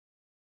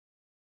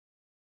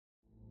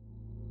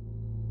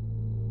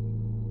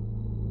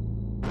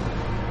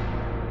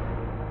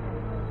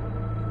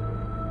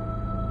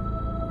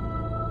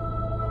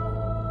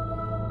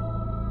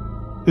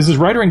This is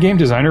writer and game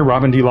designer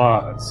Robin D.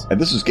 Laws. And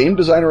this is game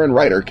designer and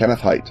writer Kenneth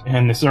Hite.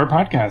 And this is our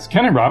podcast,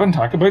 Ken and Robin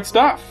Talk About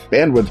Stuff.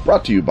 Bandwidth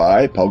brought to you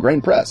by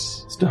Pelgrane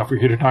Press. Stuff we're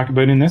here to talk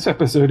about in this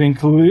episode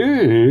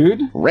include...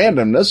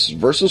 Randomness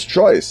versus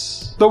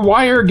choice. The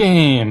Wire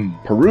Game.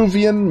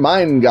 Peruvian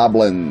Mind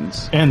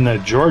Goblins. And the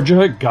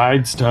Georgia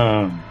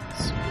Guidestones.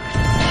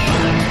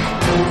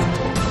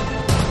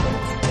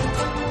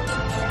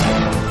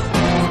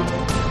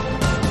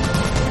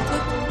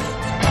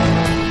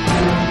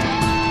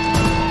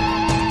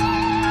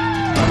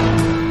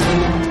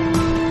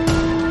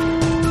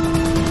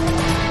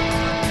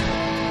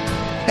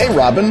 Hey,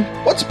 Robin,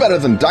 what's better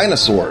than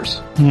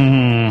dinosaurs?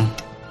 I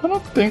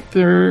don't think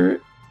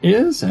there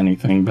is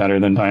anything better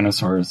than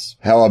dinosaurs.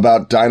 How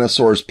about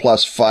dinosaurs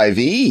plus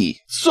 5e?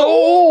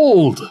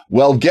 Sold!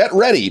 Well, get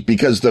ready,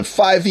 because the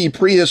 5e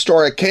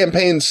prehistoric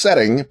campaign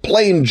setting,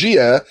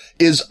 Plangea,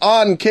 is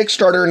on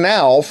Kickstarter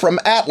now from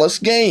Atlas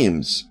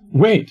Games.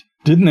 Wait,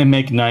 didn't they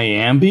make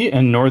Nyambi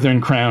and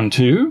Northern Crown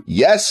too?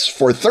 Yes,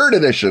 for 3rd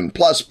edition,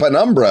 plus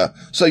Penumbra,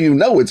 so you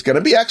know it's going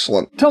to be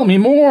excellent. Tell me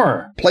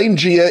more!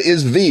 Plangea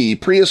is the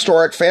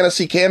prehistoric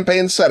fantasy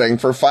campaign setting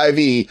for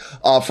 5e,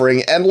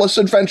 offering endless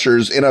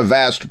adventures in a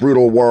vast,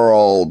 brutal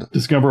world.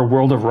 Discover a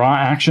world of raw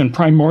action,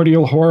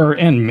 primordial horror,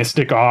 and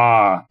mystic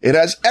awe. It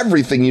has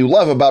everything you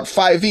love about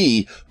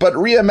 5e, but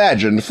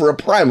reimagined for a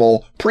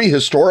primal,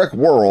 prehistoric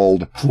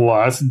world.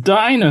 Plus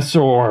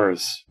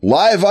dinosaurs.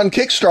 Live on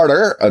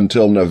Kickstarter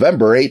until November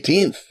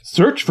 18th.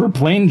 Search for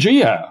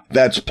Plangea.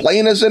 That's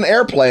plain as an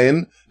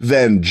airplane,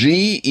 then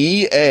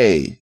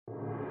G-E-A.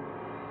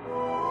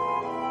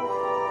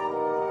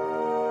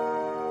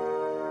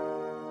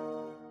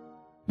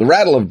 The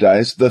rattle of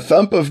dice, the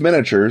thump of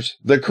miniatures,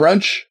 the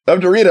crunch of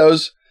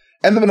Doritos,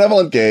 and the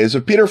benevolent gaze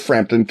of Peter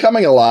Frampton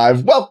coming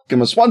alive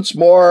welcome us once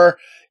more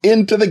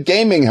into the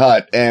gaming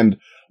hut. And,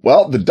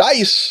 well, the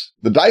dice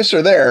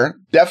are there,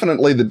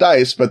 definitely the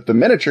dice, but the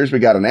miniatures, we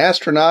got an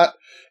astronaut,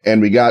 and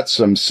we got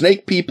some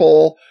snake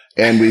people,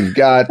 and we've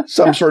got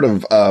some sort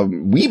of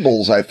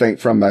Weebles, I think,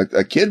 from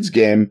a kid's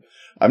game.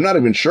 I'm not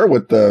even sure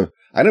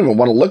I don't even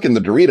want to look in the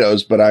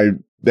Doritos, but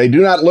they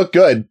do not look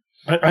good.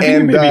 I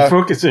think you may be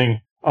focusing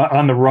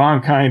on the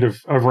wrong kind of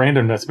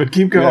randomness, but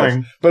keep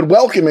going. Yes. But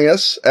welcoming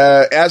us,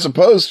 as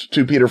opposed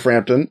to Peter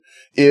Frampton,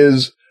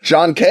 is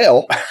John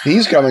Cale.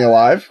 He's coming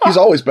alive. He's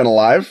always been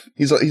alive.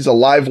 He's a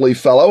lively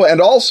fellow.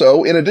 And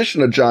also, in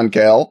addition to John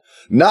Cale,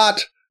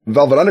 not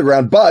Velvet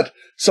Underground, but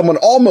someone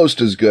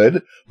almost as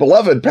good,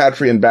 beloved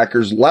Patreon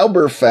backers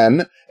Lauber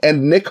Fenn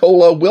and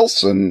Nicola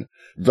Wilson.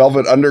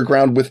 Velvet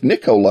Underground with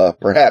Nicola,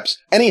 perhaps.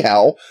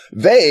 Anyhow,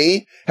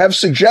 they have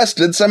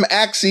suggested some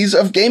axes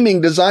of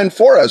gaming design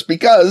for us,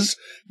 because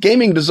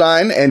gaming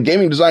design and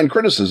gaming design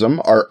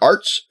criticism are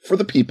arts for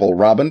the people,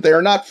 Robin. They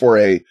are not for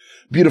a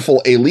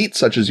beautiful elite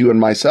such as you and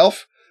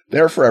myself.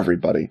 They're for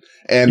everybody.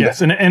 And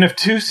yes, and if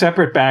two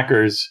separate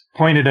backers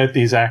pointed out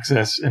these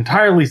axes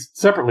entirely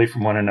separately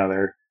from one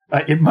another,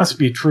 it must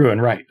be true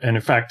and right. And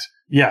in fact,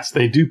 yes,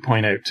 they do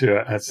point out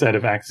to a set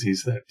of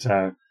axes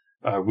that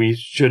we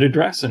should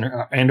address and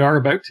are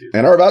about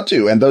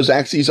to. And those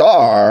axes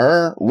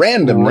are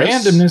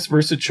randomness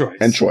versus choice.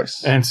 And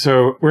choice. And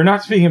so we're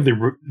not speaking of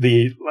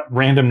the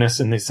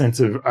randomness in the sense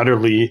of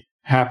utterly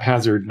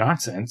haphazard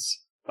nonsense,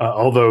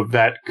 although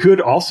that could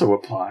also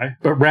apply,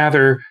 but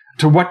rather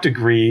to what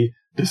degree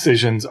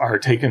decisions are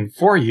taken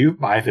for you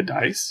by the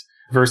dice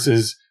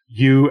versus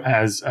you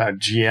as a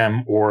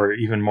GM or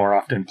even more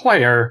often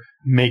player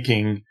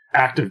making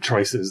active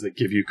choices that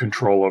give you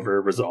control over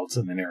results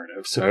in the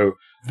narrative. So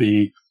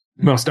the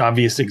most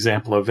obvious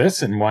example of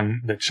this, and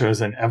one that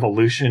shows an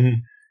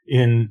evolution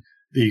in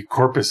the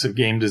corpus of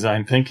game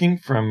design thinking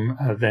from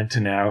then to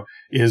now,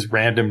 is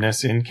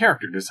randomness in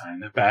character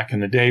design. That back in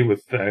the day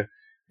with the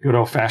good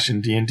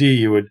old-fashioned D&D,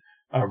 you would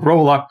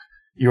roll up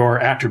your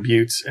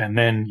attributes and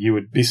then you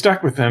would be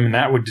stuck with them, and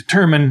that would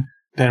determine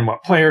then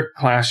what player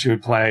class you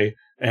would play,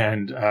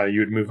 and you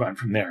would move on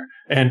from there.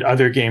 And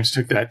other games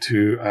took that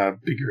to a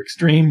bigger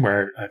extreme,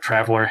 where a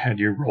Traveler had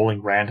you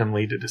rolling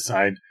randomly to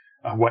decide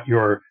what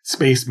your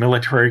space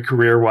military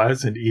career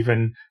was, and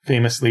even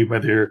famously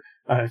whether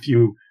if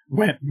you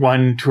went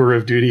one tour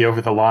of duty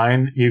over the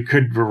line, you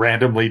could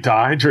randomly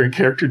die during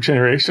character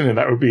generation, and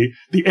that would be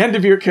the end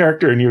of your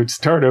character, and you would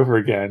start over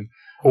again.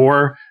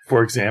 Or,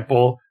 for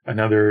example,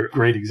 another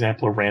great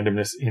example of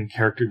randomness in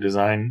character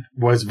design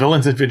was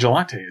Villains and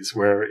Vigilantes,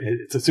 where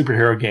it's a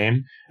superhero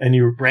game, and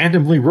you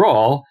randomly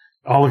roll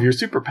all of your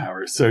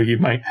superpowers. So you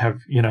might have,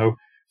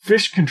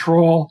 fish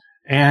control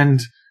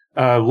and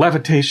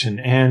levitation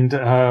and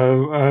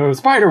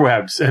spider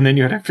webs, and then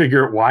you had to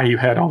figure out why you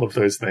had all of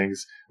those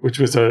things, which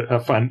was a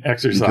fun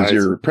exercise. Because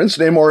you're Prince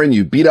Namor and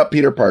you beat up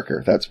Peter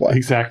Parker. That's why.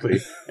 Exactly.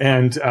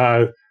 And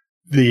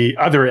the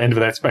other end of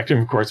that spectrum,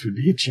 of course, would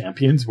be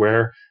Champions,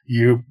 where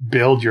you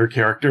build your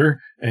character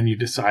and you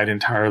decide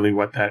entirely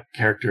what that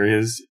character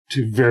is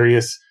to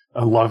various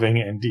loving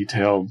and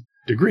detailed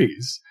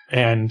degrees.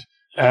 And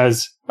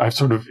as I've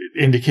sort of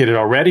indicated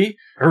already,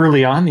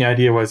 early on, the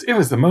idea was it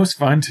was the most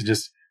fun to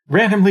just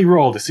randomly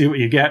roll to see what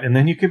you get, and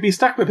then you could be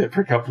stuck with it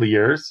for a couple of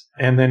years.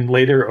 And then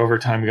later, over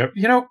time, you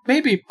go,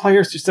 maybe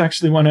players just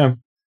actually want to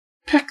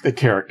pick the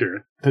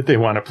character that they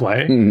want to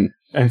play. Mm-hmm.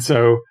 And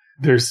so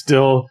there's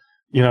still,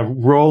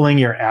 rolling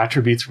your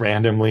attributes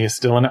randomly is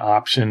still an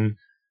option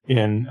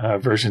in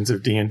versions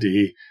of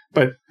D&D.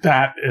 But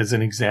that is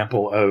an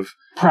example of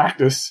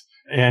practice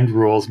and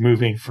rules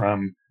moving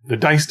from the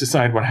dice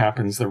decide what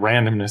happens, the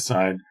randomness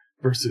side,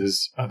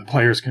 versus the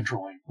players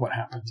controlling what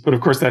happens. But of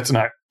course, that's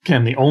not,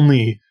 Ken, the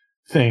only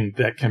thing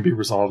that can be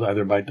resolved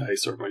either by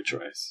dice or by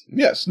choice.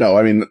 Yes. No,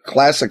 I mean,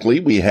 classically,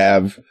 we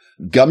have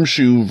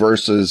Gumshoe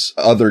versus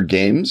other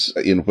games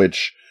in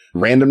which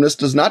randomness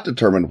does not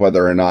determine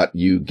whether or not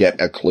you get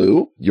a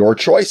clue. Your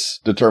choice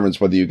determines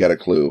whether you get a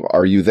clue.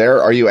 Are you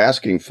there? Are you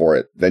asking for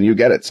it? Then you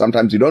get it.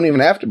 Sometimes you don't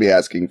even have to be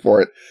asking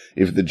for it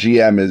if the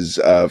GM is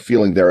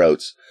feeling their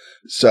oats.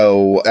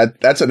 So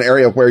that's an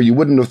area where you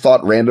wouldn't have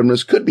thought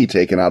randomness could be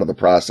taken out of the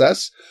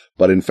process,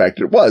 but in fact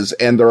it was.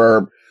 And there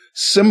are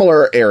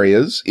similar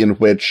areas in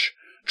which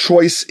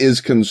choice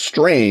is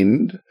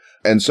constrained.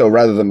 And so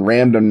rather than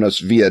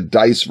randomness via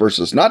dice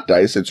versus not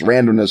dice, it's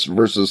randomness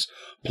versus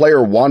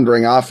player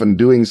wandering off and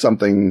doing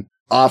something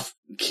off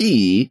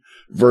key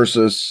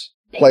versus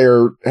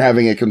player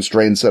having a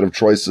constrained set of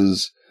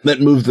choices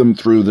that move them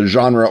through the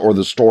genre or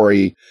the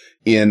story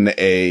in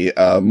a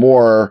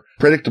more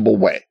predictable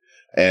way.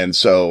 And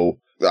so,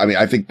 I mean,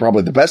 I think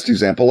probably the best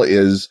example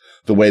is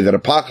the way that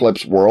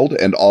Apocalypse World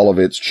and all of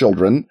its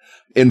children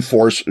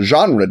enforce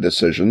genre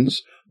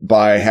decisions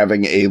by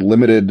having a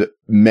limited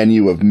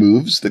menu of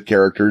moves that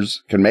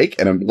characters can make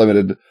and a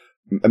limited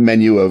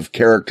menu of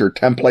character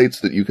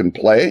templates that you can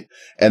play,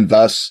 and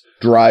thus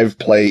drive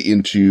play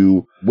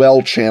into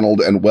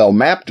well-channeled and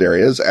well-mapped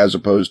areas, as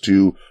opposed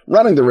to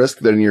running the risk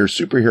that in your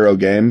superhero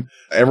game,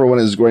 everyone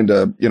is going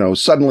to,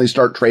 suddenly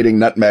start trading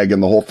nutmeg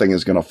and the whole thing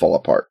is going to fall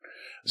apart.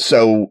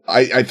 So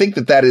I think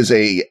that is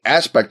a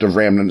aspect of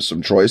randomness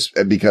of choice,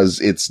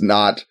 because it's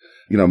not,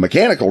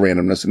 mechanical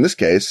randomness in this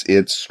case,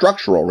 it's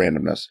structural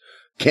randomness.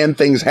 Can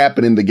things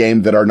happen in the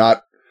game that are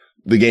not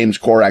the game's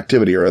core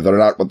activity or that are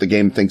not what the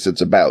game thinks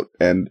it's about?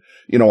 And,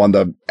 on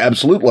the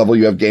absolute level,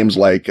 you have games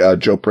like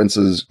Joe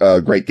Prince's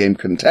Great Game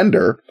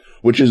Contender,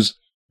 which is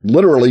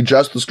literally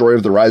just the story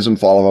of the rise and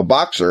fall of a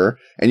boxer,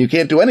 and you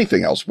can't do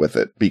anything else with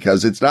it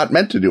because it's not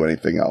meant to do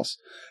anything else.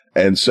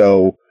 And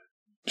so,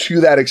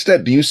 to that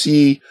extent, do you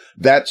see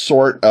that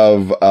sort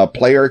of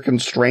player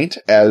constraint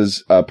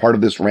as part of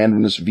this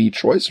randomness v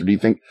choice, or do you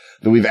think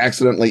that we've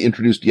accidentally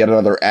introduced yet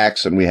another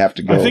axe and we have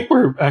to go? I think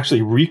we're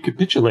actually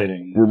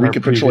recapitulating. We're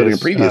recapitulating a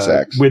previous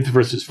axe. Width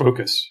versus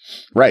focus.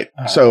 Right.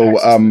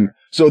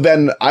 So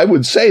then I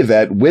would say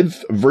that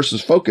width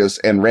versus focus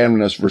and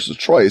randomness versus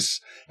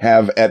choice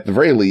have, at the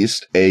very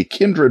least, a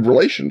kindred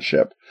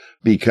relationship,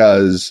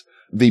 because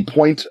the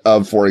point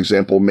of, for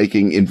example,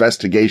 making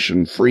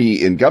investigation free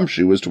in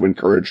Gumshoe is to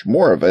encourage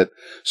more of it.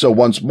 So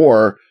once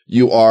more,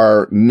 you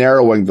are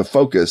narrowing the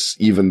focus,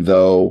 even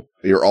though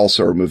you're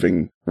also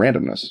removing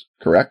randomness,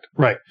 correct?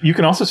 Right. You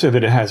can also say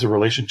that it has a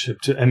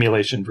relationship to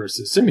emulation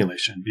versus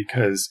simulation,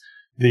 because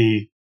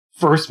the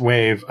first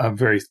wave of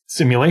very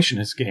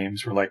simulationist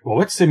games were like, well,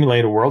 let's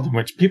simulate a world in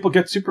which people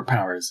get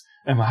superpowers.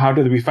 And how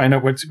do we find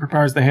out what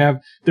superpowers they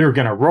have? They're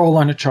going to roll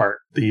on a chart.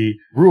 The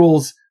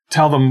rules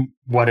tell them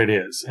what it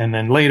is. And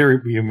then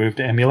later you move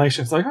to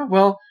emulation. It's like, oh,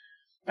 well,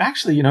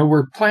 actually,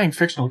 we're playing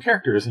fictional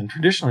characters. And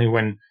traditionally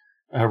when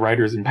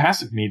writers in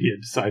passive media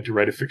decide to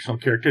write a fictional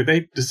character,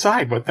 they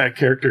decide what that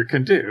character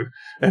can do.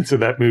 And so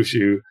that moves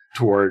you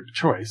toward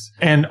choice.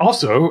 And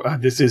also,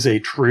 this is a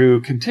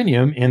true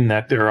continuum in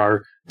that there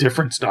are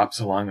different stops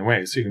along the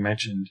way. So you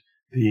mentioned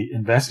the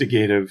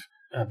investigative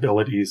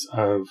abilities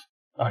of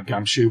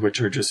Gumshoe,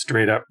 which are just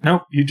straight up,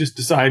 nope, you just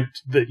decide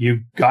that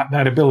you got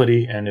that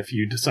ability, and if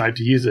you decide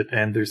to use it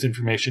and there's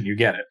information, you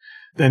get it.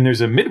 Then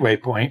there's a midway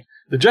point,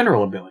 the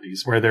general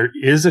abilities, where there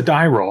is a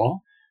die roll,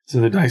 so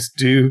the dice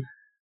do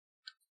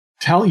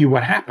tell you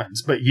what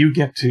happens, but you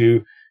get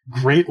to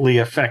greatly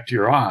affect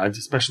your odds,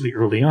 especially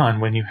early on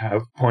when you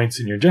have points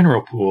in your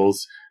general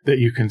pools that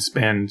you can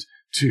spend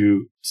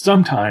to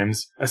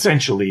sometimes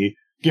essentially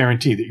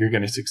guarantee that you're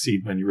going to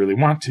succeed when you really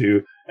want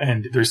to,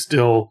 and there's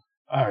still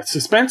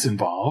suspense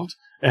involved.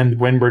 And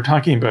when we're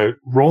talking about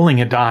rolling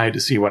a die to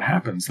see what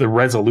happens, the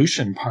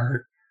resolution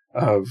part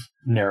of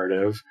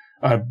narrative,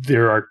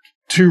 there are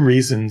two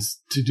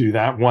reasons to do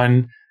that.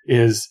 One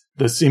is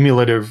the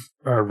simulative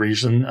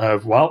reason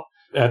of, well,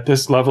 at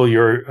this level,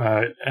 you're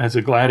as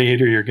a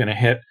gladiator, you're going to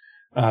hit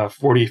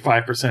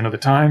 45% of the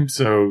time.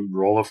 So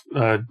roll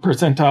a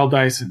percentile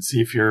dice and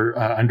see if you're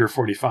under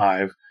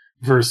 45,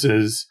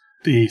 versus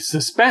the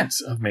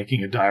suspense of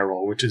making a die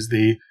roll, which is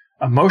the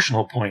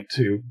emotional point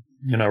to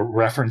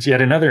reference yet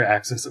another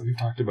axis that we've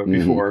talked about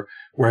before,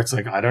 where it's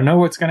like, I don't know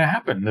what's going to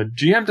happen. The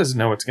GM doesn't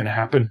know what's going to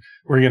happen.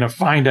 We're going to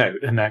find out.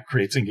 And that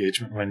creates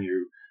engagement when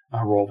you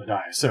roll the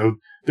die. So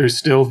there's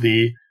still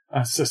the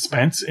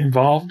suspense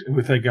involved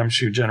with a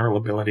Gumshoe general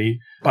ability,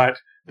 but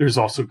there's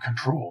also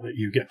control that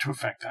you get to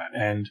affect that.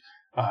 And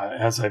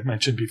As I've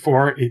mentioned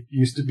before, it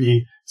used to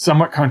be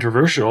somewhat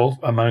controversial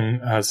among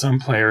some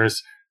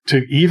players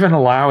to even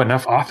allow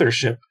enough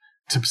authorship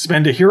to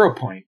spend a hero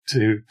point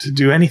to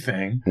do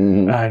anything.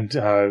 Mm-hmm.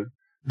 And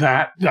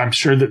that I'm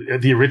sure that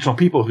the original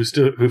people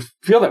who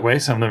feel that way,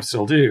 some of them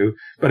still do,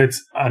 but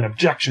it's an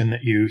objection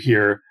that you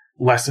hear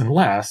less and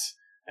less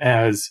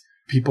as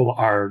people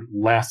are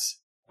less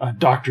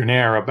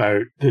doctrinaire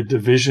about the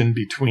division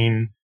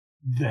between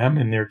them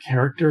and their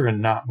character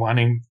and not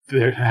wanting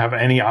to have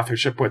any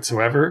authorship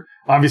whatsoever.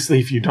 Obviously,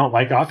 if you don't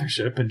like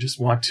authorship and just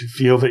want to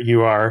feel that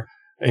you are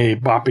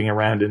bopping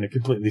around in a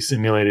completely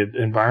simulated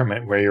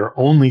environment where you're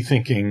only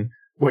thinking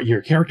what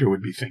your character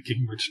would be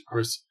thinking, which of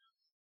course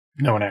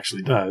no one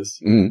actually does,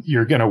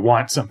 you're going to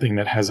want something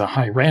that has a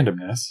high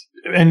randomness.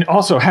 And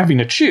also having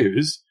to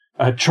choose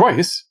a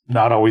choice,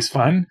 not always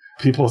fun.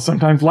 People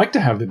sometimes like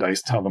to have the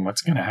dice tell them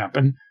what's going to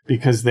happen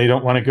because they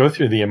don't want to go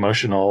through the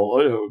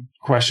emotional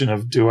question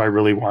of, do I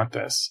really want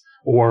this?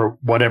 Or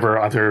whatever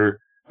other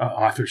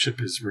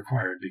authorship is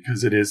required,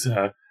 because it is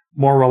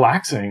more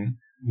relaxing,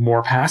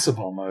 more passive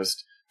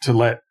almost, to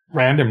let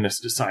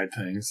randomness decide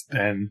things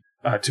than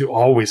to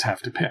always have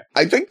to pick.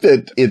 I think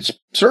that it's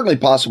certainly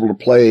possible to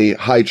play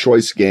high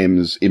choice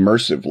games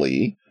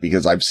immersively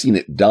because I've seen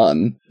it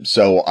done.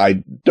 So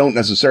I don't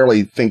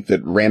necessarily think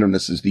that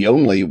randomness is the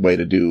only way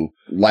to do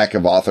lack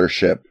of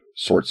authorship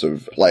sorts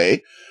of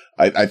play.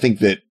 I think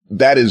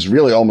that is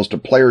really almost a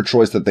player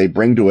choice that they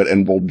bring to it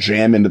and will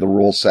jam into the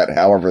rule set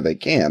however they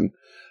can.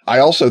 I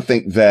also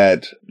think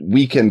that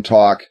we can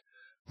talk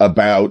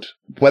about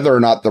whether or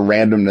not the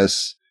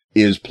randomness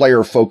is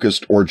player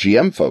focused or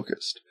GM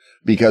focused.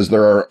 Because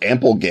there are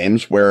ample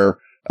games where,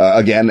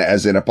 again,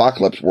 as in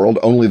Apocalypse World,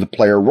 only the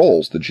player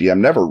rolls. The GM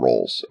never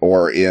rolls.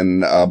 Or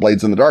in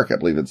Blades in the Dark, I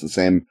believe it's the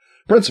same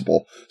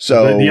principle.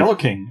 So the Yellow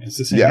King is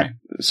the same. Yeah. Thing.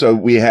 So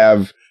we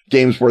have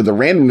games where the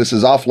randomness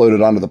is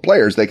offloaded onto the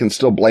players. They can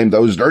still blame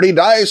those dirty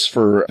dice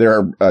for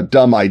their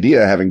dumb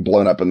idea having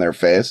blown up in their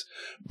face.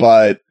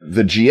 But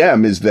the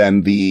GM is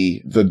then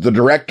the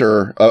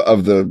director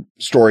of the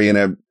story in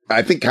a,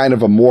 I think, kind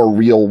of a more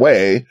real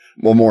way,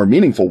 a more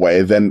meaningful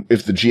way than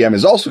if the GM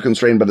is also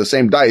constrained by the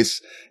same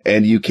dice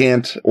and you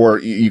can't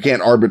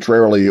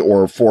arbitrarily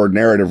or for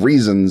narrative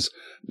reasons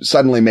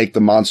suddenly make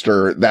the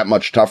monster that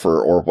much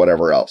tougher or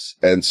whatever else.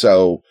 And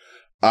so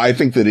I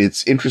think that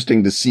it's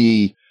interesting to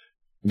see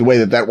the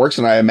way that works.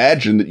 And I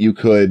imagine that you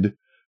could,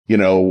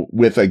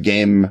 with a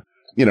game,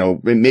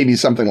 maybe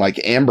something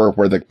like Amber,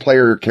 where the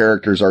player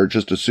characters are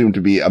just assumed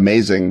to be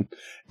amazing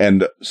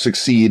and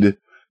succeed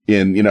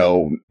in,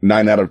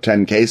 9 out of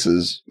 10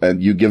 cases,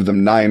 and you give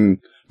them 9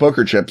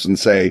 poker chips and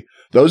say,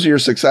 those are your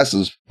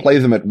successes, play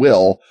them at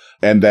will.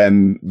 And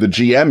then the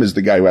GM is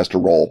the guy who has to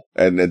roll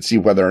and see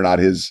whether or not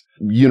his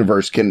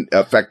universe can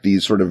affect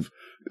these sort of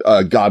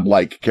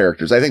godlike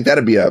characters. I think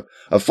that'd be a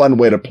fun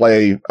way to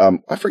play.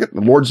 I forget,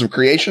 the Lords of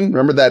Creation.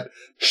 Remember that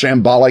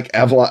shambolic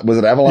Avalon? Was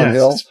it Avalon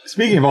Hill?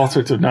 Speaking of all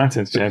sorts of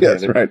nonsense, Jack.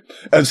 Yes, right.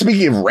 And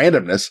speaking of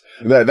randomness,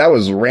 that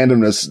was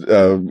randomness,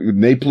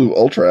 ne plus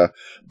ultra.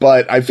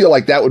 But I feel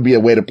like that would be a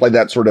way to play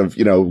that sort of,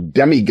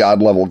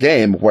 demigod level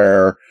game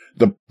where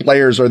the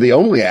players are the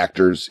only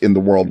actors in the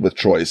world with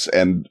choice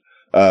and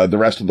the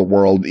rest of the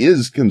world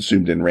is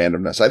consumed in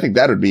randomness. I think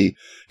that would be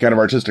kind of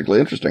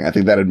artistically interesting. I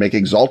think that would make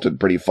Exalted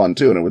pretty fun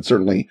too. And it would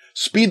certainly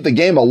speed the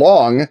game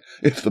along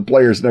if the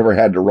players never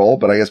had to roll.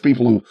 But I guess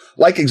people who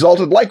like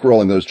Exalted like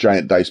rolling those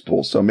giant dice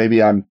pools. So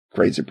maybe I'm a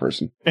crazy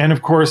person. And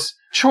of course,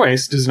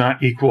 choice does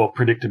not equal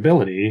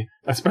predictability,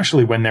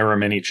 especially when there are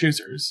many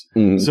choosers.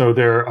 Mm-hmm. So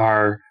there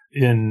are,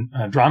 in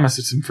drama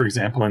system, for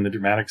example, in the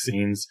dramatic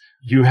scenes,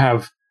 you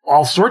have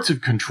all sorts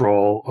of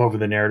control over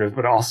the narrative,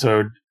 but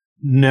also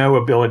no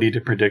ability to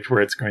predict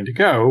where it's going to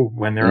go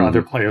when there are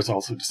other players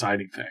also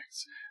deciding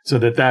things. So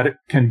that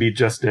can be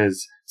just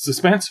as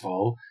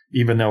suspenseful,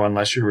 even though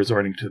unless you're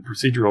resorting to the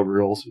procedural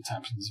rules, which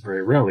happens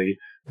very rarely,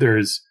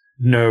 there's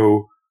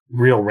no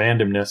real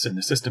randomness in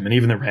the system. And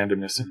even the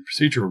randomness in the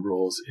procedural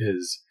rules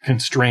is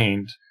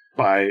constrained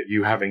by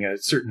you having a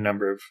certain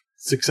number of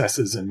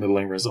successes and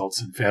middling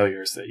results and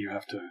failures that you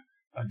have to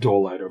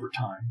dole out over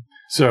time.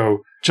 So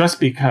just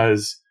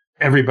because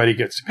everybody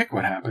gets to pick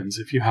what happens,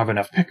 if you have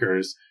enough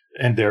pickers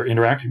and they're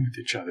interacting with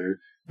each other,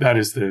 that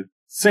is the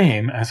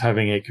same as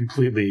having a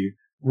completely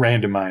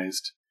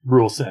randomized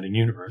rule set and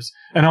universe.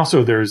 And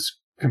also there's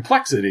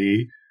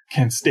complexity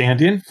can stand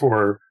in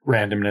for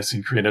randomness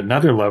and create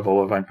another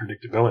level of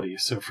unpredictability.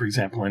 So for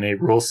example, in a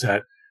rule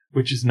set,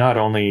 which is not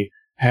only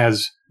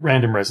has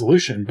random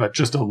resolution, but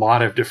just a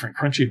lot of different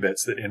crunchy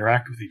bits that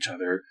interact with each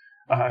other,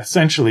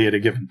 essentially at a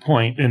given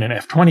point in an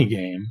F20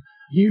 game,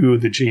 you,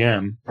 the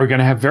GM, are going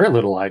to have very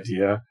little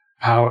idea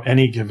how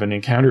any given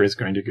encounter is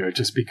going to go,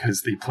 just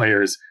because the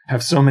players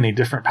have so many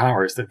different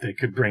powers that they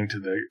could bring to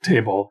the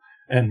table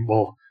and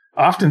will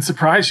often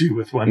surprise you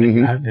with one that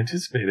you hadn't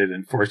anticipated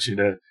and force you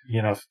to,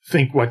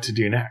 think what to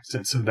do next.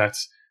 And so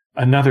that's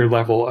another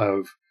level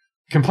of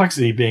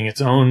complexity being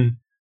its own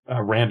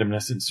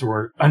randomness and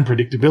sort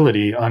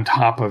unpredictability on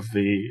top of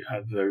the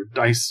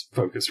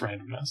dice-focused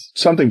randomness.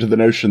 Something to the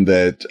notion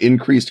that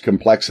increased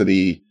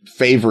complexity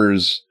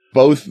favors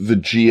both the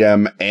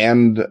GM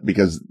and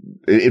because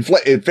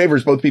it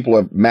favors both people who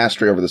have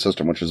mastery over the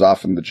system, which is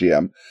often the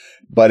GM,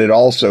 but it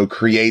also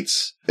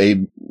creates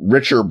a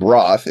richer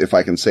broth, if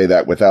I can say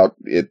that without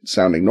it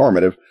sounding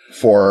normative,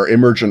 for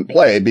emergent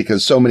play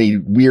because so many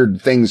weird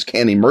things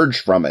can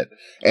emerge from it.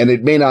 And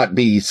it may not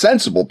be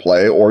sensible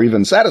play or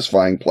even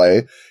satisfying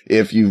play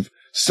if you've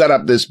set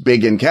up this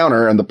big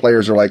encounter and the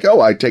players are like,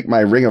 oh, I take my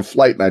ring of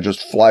flight and I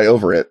just fly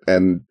over it.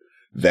 And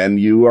then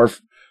you are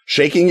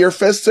shaking your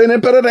fists in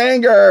impotent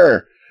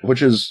anger,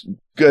 which is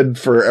good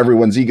for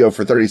everyone's ego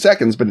for 30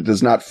 seconds, but it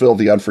does not fill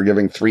the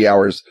unforgiving 3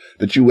 hours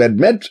that you had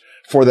meant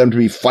for them to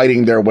be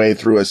fighting their way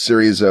through a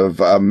series of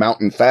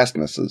mountain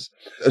fastnesses.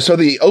 So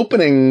the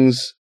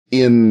openings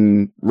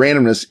in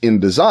randomness in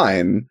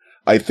design,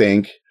 I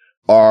think,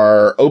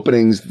 are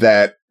openings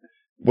that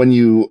when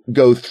you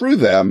go through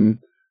them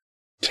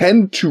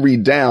tend to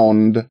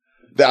redound.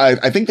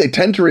 I think they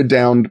tend to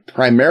redound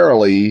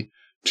primarily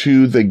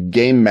to the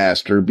game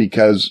master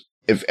because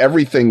if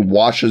everything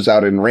washes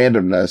out in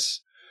randomness,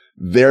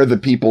 they're the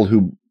people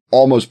who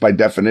almost by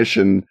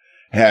definition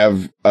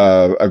have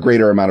a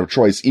greater amount of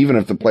choice. Even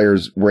if the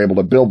players were able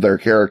to build their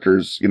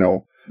characters,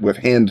 with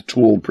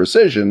hand-tooled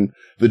precision,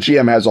 the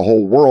GM has a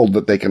whole world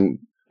that they can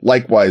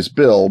likewise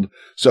build.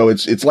 So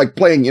it's like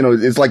playing,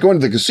 it's like going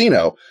to the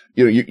casino.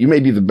 You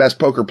may be the best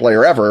poker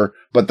player ever,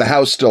 but the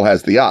house still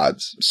has the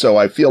odds. So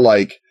I feel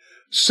like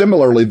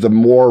similarly, the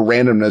more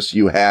randomness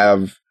you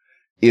have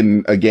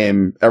in a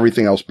game,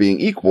 everything else being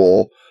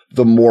equal,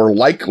 the more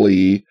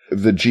likely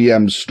the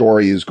GM's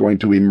story is going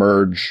to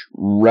emerge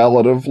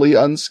relatively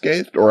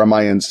unscathed. Or am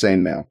I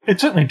insane now?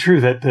 It's certainly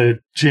true that the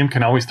GM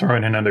can always throw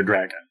in another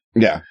dragon.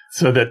 Yeah.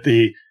 So that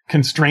the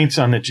constraints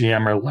on the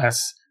GM are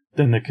less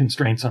than the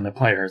constraints on the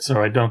player.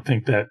 So I don't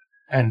think that,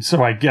 and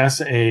so I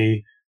guess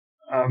a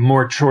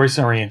more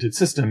choice-oriented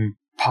system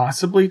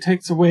possibly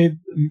takes away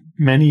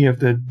many of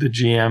the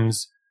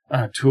GM's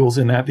tools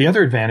in that. The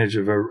other advantage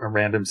of a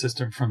random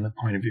system from the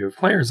point of view of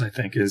players, I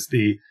think, is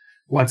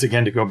once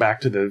again, to go back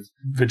to the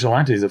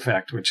Vigilantes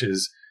effect, which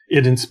is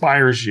it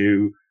inspires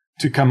you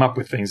to come up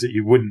with things that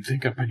you wouldn't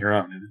think up on your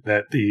own,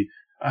 that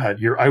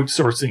you're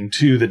outsourcing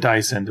to the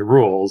dice and the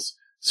rules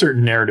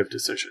certain narrative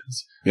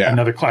decisions. Yeah.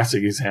 Another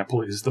classic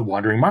example is the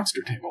wandering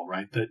monster table,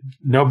 right? That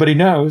nobody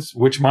knows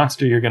which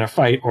monster you're going to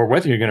fight or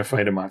whether you're going to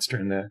fight a monster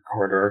in the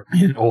corridor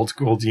in old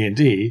school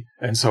D&D.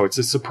 And so it's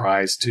a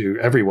surprise to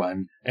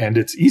everyone. And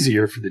it's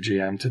easier for the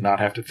GM to not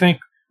have to think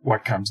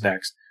what comes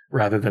next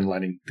rather than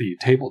letting the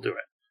table do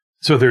it.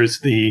 So there's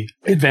the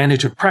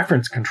advantage of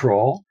preference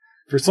control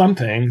for some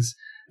things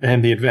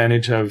and the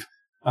advantage of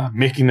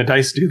making the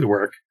dice do the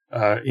work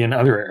in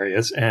other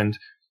areas. And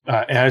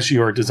as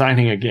you're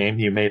designing a game,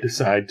 you may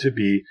decide to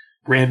be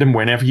random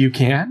whenever you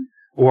can,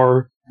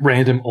 or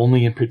random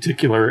only in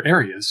particular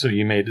areas. So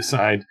you may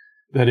decide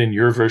that in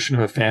your version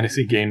of a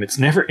fantasy game, it's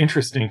never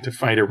interesting to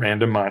fight a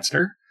random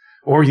monster,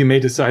 or you may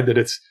decide that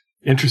it's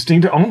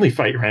interesting to only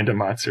fight random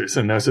monsters,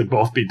 and those would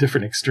both be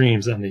different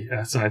extremes on the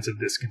sides of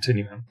this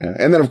continuum. Yeah.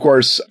 And then, of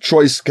course,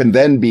 choice can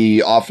then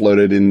be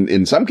offloaded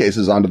in some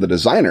cases onto the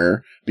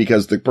designer,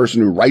 because the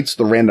person who writes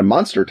the random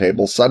monster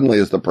table suddenly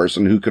is the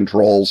person who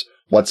controls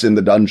what's in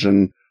the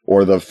dungeon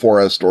or the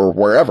forest or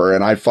wherever.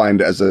 And I find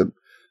as a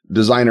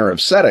designer of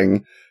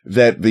setting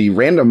that the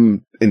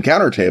random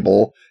encounter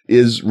table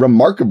is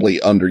remarkably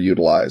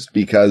underutilized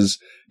because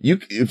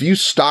if you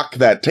stock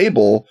that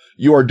table,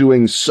 you are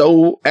doing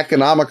so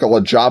economical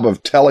a job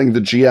of telling the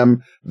GM,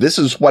 this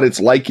is what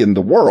it's like in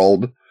the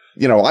world.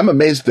 I'm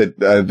amazed that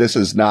this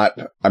is not,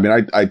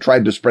 I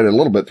tried to spread it a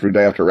little bit through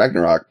Day After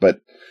Ragnarok, but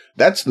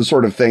that's the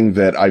sort of thing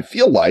that I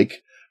feel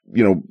like,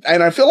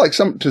 and I feel like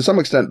to some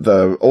extent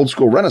the old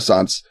school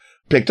Renaissance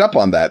picked up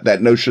on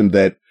that notion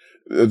that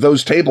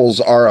those tables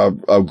are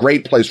a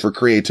great place for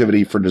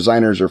creativity for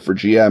designers or for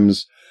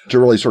GMs to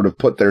really sort of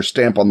put their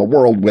stamp on the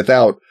world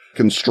without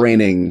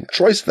constraining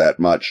choice that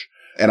much.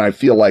 And I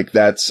feel like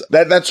that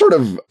sort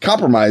of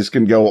compromise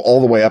can go all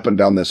the way up and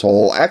down this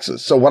whole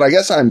axis. So what I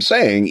guess I'm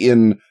saying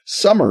in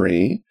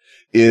summary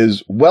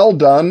is well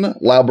done,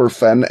 Lauber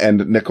Fenn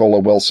and Nicola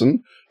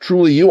Wilson.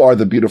 Truly, you are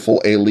the beautiful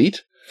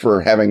elite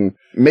for having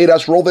made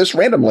us roll this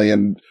randomly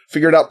and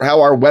figured out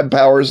how our web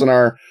powers and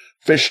our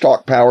fish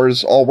talk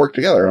powers all work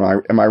together.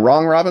 Am I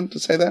wrong, Robin, to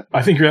say that?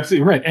 I think you're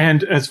absolutely right.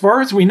 And as far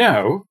as we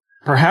know,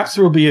 perhaps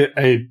there will be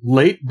a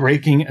late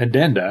breaking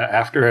addenda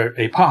after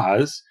a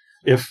pause.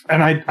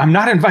 I'm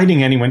not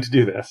inviting anyone to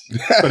do this,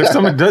 but if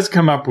someone does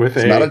come up with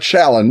it's not a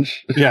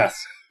challenge. Yes,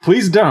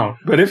 please don't.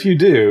 But if you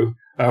do,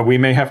 we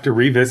may have to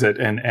revisit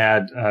and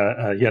add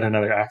yet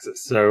another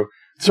axis. So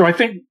I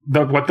think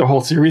what the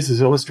whole series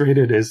has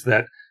illustrated is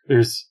that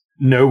there's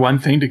no one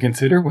thing to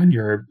consider when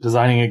you're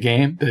designing a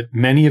game, that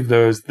many of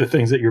the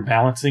things that you're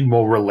balancing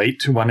will relate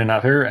to one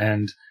another,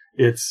 and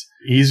it's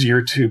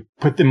easier to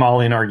put them all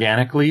in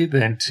organically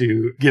than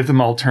to give them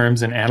all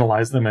terms and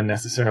analyze them and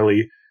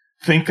necessarily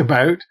think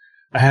about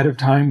ahead of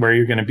time where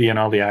you're going to be in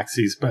all the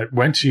axes. But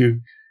once you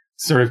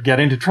sort of get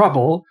into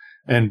trouble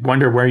and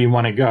wonder where you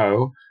want to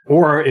go,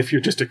 or if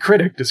you're just a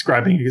critic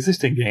describing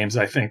existing games,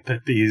 I think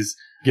that these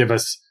give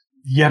us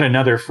yet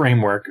another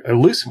framework, a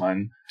loose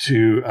one,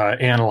 to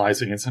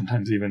analyzing and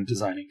sometimes even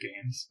designing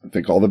games. I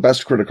think all the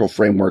best critical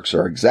frameworks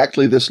are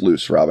exactly this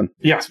loose, Robin.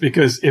 Yes,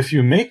 because if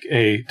you make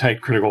a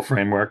tight critical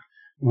framework,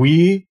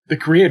 we, the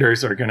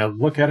creators, are going to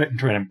look at it and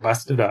try to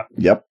bust it up.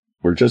 Yep.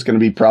 We're just going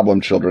to be problem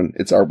children.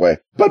 It's our way.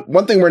 But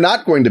one thing we're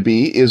not going to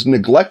be is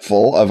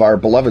neglectful of our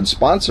beloved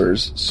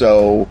sponsors.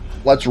 So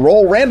let's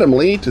roll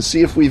randomly to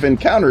see if we've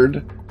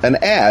encountered an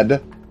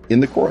ad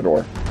in the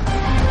corridor.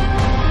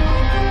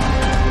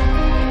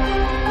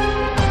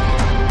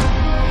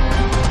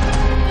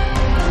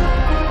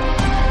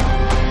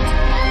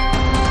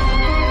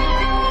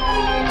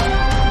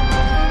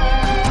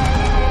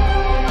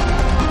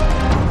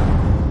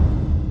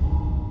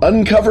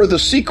 Uncover the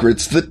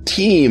secrets that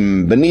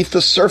teem beneath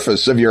the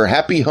surface of your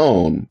happy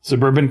home.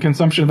 Suburban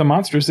Consumption of the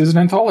Monstrous is an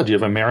anthology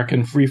of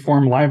American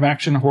freeform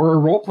live-action horror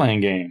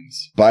role-playing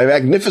games. By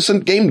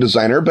magnificent game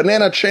designer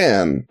Banana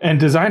Chan. And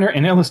designer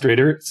and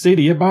illustrator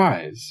Sadia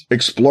Baez.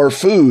 Explore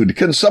food,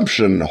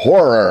 consumption,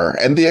 horror,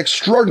 and the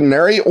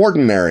extraordinary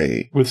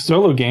ordinary. With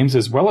solo games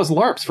as well as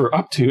LARPs for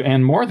up to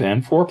and more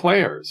than 4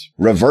 players.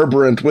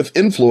 Reverberant with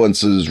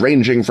influences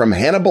ranging from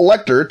Hannibal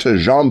Lecter to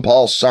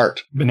Jean-Paul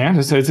Sartre.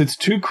 Banana says it's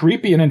too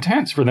creepy and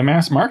intense for the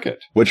mass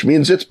market. Which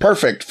means it's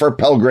perfect for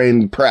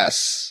Pelgrane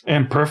Press.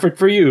 And perfect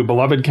for you,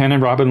 beloved Ken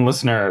and Robin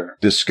listener.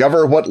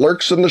 Discover what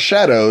lurks in the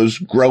shadows,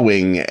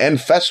 growing and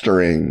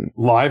festering.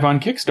 Live on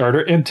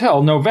Kickstarter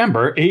until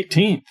November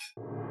 18th.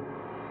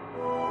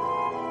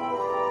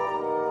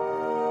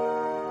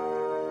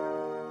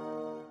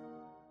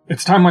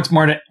 It's time once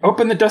more to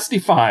open the dusty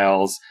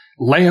files,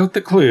 lay out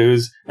the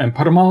clues, and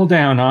put them all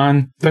down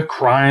on the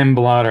Crime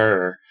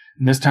Blotter.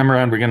 And this time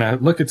around, we're going to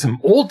look at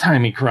some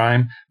old-timey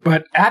crime,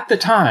 but at the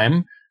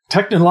time,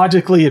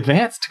 technologically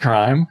advanced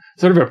crime,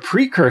 sort of a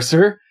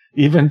precursor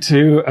even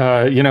to,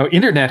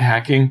 internet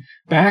hacking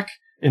back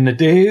in the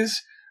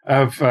days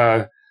of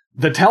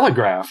the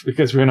telegraph,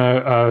 because we're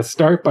going to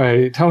start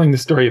by telling the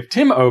story of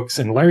Tim Oakes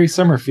and Larry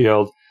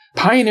Summerfield,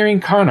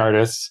 pioneering con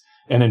artists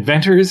and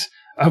inventors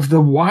of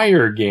the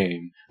wire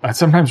game.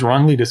 Sometimes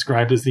wrongly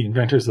described as the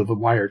inventors of the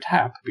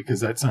wiretap, because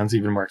that sounds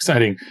even more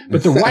exciting.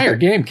 But the wire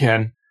game,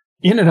 Ken,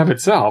 in and of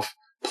itself,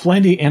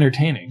 plenty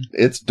entertaining.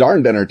 It's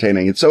darned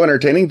entertaining. It's so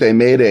entertaining, they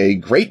made a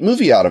great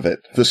movie out of it.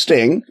 The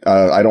Sting.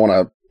 I don't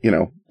want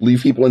to,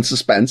 leave people in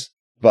suspense.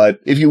 But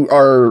if you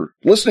are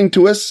listening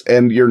to us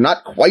and you're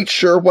not quite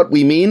sure what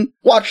we mean,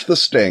 watch The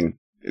Sting.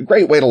 A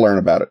great way to learn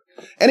about it.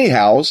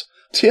 Anyhow,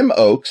 Tim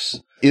Oakes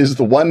is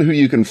the one who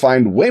you can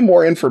find way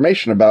more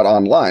information about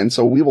online,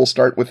 so we will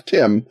start with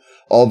Tim,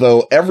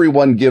 although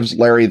everyone gives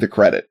Larry the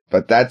credit,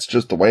 but that's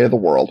just the way of the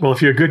world. Well,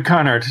 if you're a good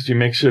con artist, you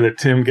make sure that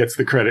Tim gets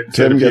the credit.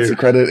 Tim gets the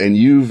credit and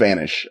you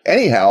vanish.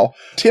 Anyhow,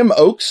 Tim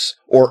Oakes,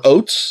 or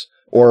Oates,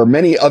 or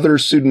many other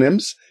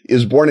pseudonyms,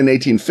 is born in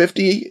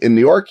 1850 in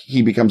New York.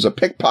 He becomes a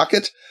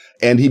pickpocket,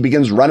 and he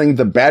begins running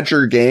the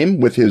Badger game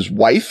with his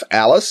wife,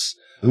 Alice,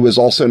 who is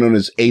also known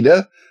as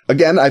Ada.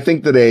 Again, I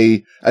think that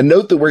a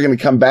note that we're going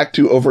to come back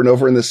to over and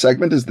over in this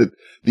segment is that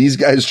these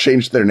guys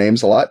changed their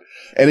names a lot.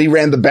 And he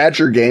ran the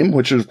Badger game,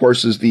 which of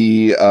course is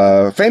the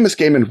famous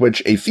game in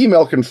which a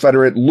female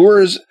Confederate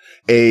lures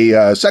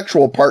a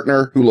sexual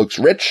partner who looks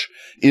rich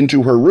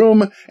into her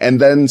room, and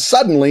then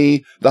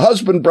suddenly the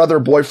husband, brother,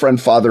 boyfriend,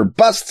 father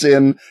busts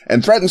in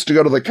and threatens to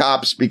go to the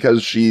cops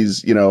because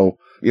she's,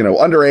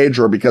 underage,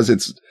 or because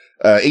it's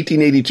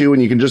 1882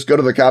 and you can just go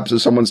to the cops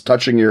if someone's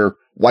touching your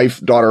wife,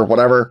 daughter,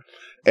 whatever.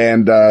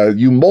 And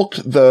you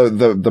mulct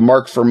the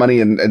mark for money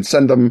and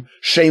send them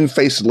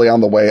shamefacedly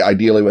on the way,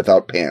 ideally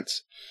without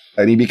pants.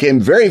 And he became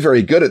very,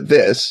 very good at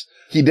this.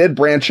 He did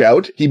branch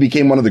out. He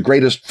became one of the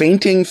greatest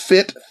fainting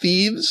fit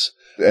thieves.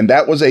 And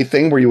that was a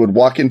thing where you would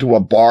walk into a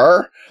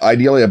bar,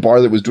 ideally a bar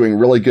that was doing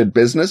really good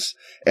business,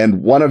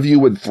 and one of you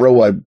would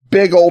throw a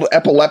big old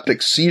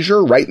epileptic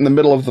seizure right in the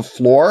middle of the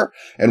floor.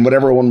 And when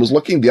everyone was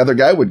looking, the other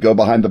guy would go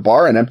behind the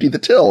bar and empty the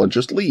till and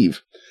just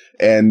leave.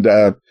 And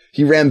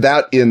he ran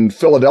that in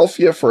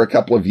Philadelphia for a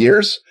couple of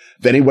years.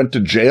 Then he went to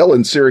jail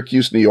in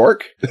Syracuse, New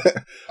York,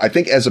 I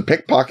think as a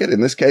pickpocket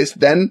in this case.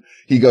 Then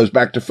he goes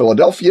back to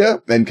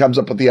Philadelphia and comes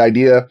up with the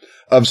idea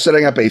of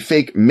setting up a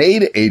fake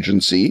maid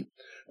agency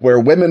where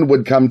women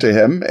would come to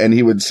him and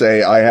he would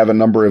say, I have a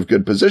number of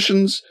good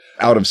positions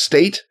out of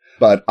state,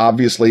 but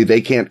obviously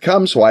they can't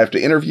come, so I have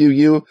to interview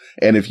you.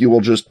 And if you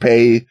will just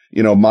pay,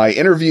 my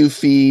interview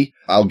fee,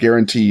 I'll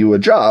guarantee you a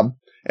job.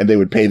 And they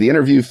would pay the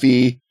interview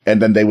fee. And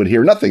then they would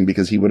hear nothing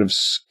because he would have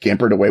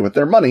scampered away with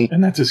their money.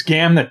 And that's a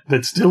scam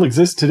that still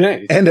exists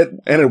today. And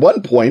at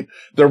one point,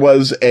 there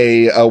was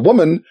a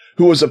woman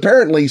who was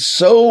apparently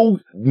so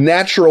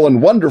natural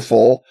and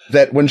wonderful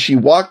that when she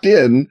walked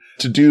in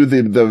to do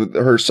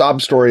her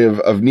sob story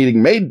of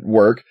needing maid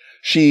work,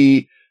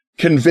 she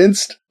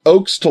convinced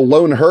Oakes to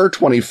loan her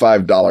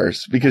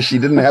 $25 because she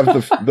didn't have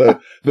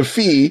the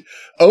fee.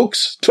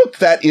 Oakes took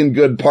that in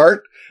good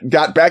part,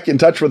 got back in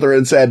touch with her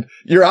and said,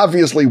 "You're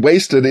obviously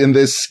wasted in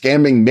this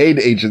scamming maid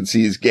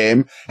agencies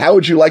game. How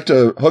would you like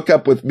to hook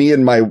up with me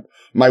and my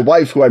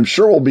wife, who I'm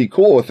sure will be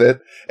cool with it,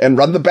 and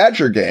run the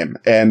Badger game?"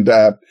 And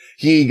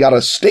he got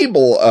a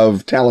stable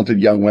of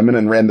talented young women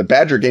and ran the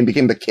Badger game,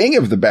 became the king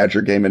of the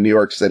Badger game in New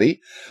York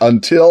City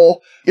until,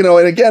 and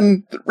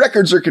again, the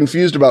records are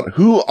confused about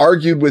who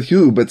argued with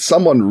who, but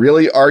someone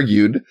really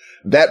argued.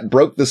 That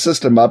broke the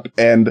system up,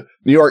 and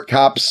New York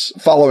cops,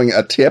 following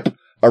a tip,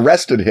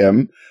 arrested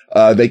him.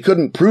 They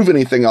couldn't prove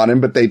anything on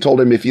him, but they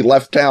told him if he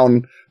left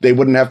town, they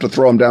wouldn't have to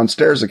throw him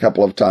downstairs a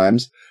couple of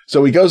times.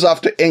 So he goes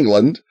off to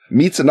England,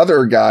 meets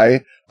another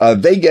guy.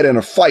 They get in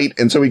a fight,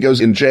 and so he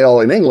goes in jail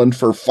in England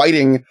for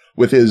fighting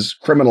with his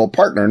criminal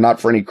partner,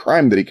 not for any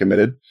crime that he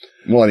committed.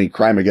 Well, any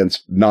crime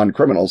against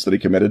non-criminals that he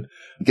committed.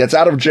 Gets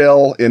out of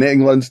jail in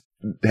England,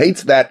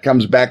 hates that,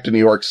 comes back to New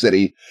York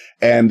City.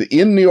 And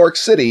in New York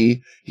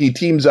City, he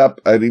teams up,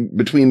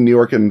 between New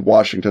York and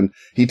Washington,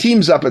 he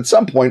teams up at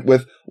some point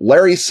with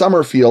Larry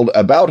Summerfield,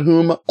 about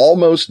whom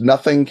almost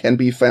nothing can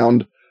be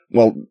found.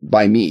 Well,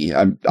 by me.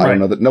 I don't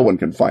know that no one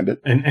can find it.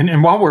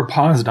 And while we're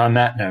paused on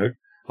that note,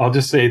 I'll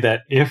just say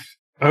that if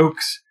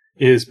Oakes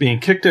is being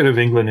kicked out of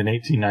England in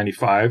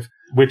 1895,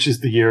 which is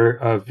the year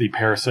of the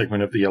Paris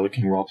segment of the Yellow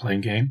King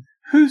role-playing game,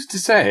 who's to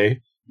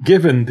say,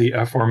 given the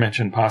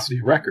aforementioned paucity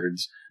of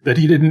records, that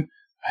he didn't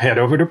head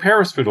over to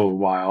Paris for a little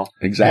while?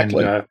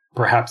 Exactly. And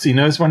perhaps he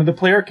knows one of the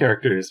player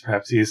characters.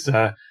 Perhaps he's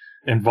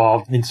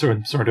involved in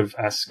sort of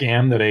a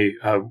scam that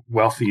a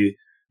wealthy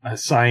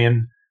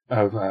scion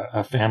of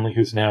a family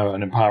who's now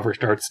an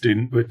impoverished art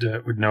student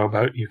would know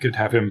about. You could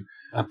have him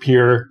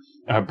appear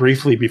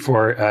briefly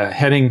before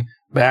heading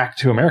back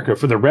to America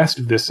for the rest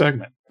of this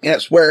segment.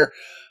 Yes, where,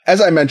 as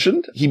I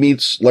mentioned, he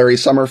meets Larry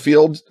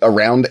Summerfield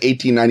around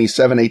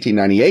 1897,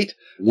 1898.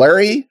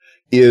 Larry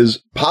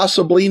is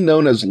possibly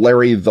known as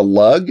Larry the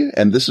Lug,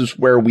 and this is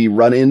where we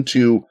run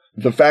into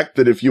the fact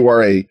that if you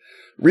are a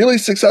really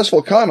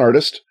successful con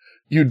artist,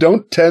 you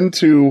don't tend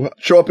to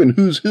show up in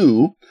Who's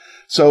Who.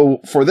 So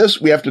for this,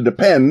 we have to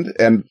depend,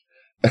 and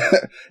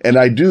and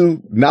I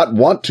do not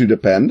want to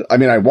depend. I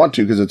mean, I want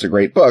to because it's a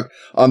great book,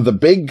 on The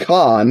Big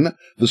Con,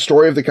 The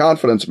Story of the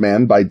Confidence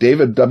Man by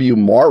David W.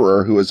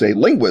 Maurer, who is a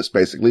linguist,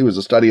 basically, who was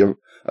a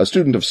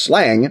student of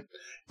slang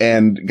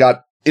and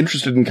got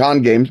interested in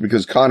con games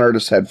because con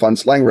artists had fun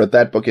slang. Wrote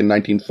that book in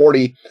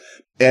 1940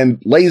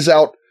 and lays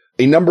out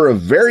a number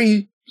of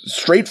very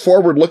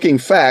straightforward looking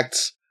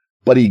facts,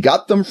 but he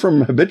got them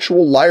from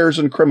habitual liars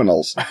and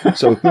criminals.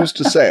 So who's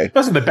to say?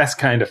 Those are the best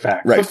kind of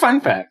facts. Right. The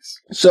fun facts.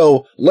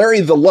 So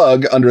Larry the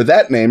Lug, under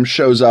that name,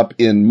 shows up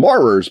in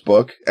Maurer's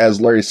book. As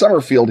Larry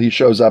Summerfield, he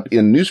shows up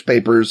in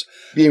newspapers,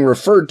 being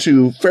referred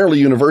to fairly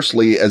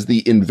universally as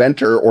the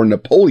inventor or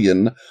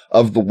Napoleon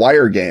of the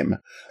wire game.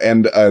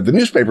 And the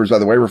newspapers, by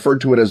the way, referred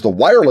to it as the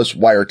wireless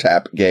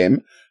wiretap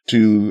game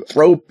to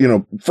throw,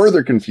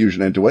 further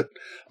confusion into it.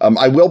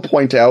 I will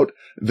point out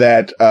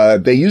that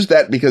they used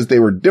that because they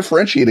were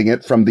differentiating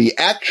it from the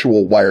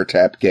actual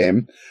wiretap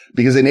game,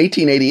 because in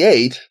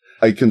 1888,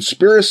 a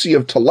conspiracy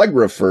of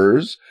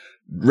telegraphers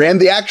ran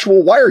the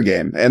actual wire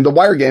game. And the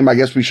wire game, I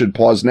guess we should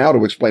pause now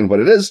to explain what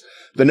it is.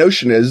 The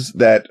notion is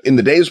that in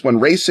the days when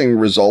racing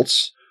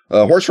results,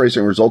 horse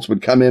racing results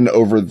would come in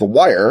over the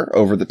wire,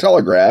 over the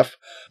telegraph,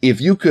 if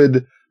you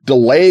could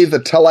delay the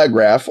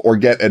telegraph or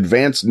get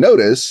advance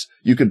notice,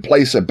 you could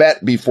place a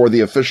bet before the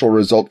official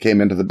result came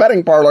into the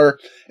betting parlor,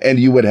 and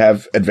you would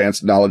have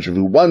advanced knowledge of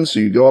who won. So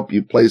you go up,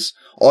 you place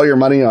all your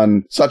money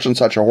on such and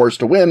such a horse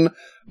to win.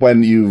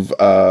 When you've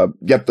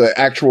get the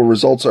actual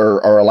results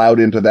are allowed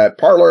into that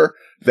parlor,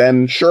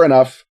 then sure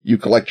enough, you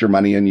collect your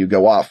money and you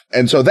go off.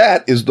 And so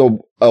that is the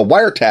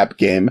wiretap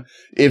game.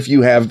 If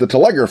you have the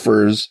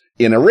telegraphers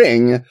in a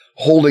ring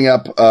holding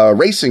up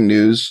racing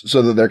news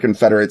so that their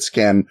confederates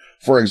can,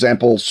 for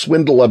example,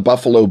 swindle a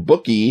Buffalo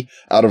bookie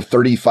out of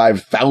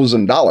 $35,000.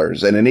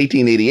 And in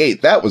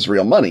 1888, that was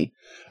real money.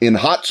 In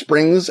Hot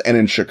Springs and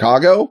in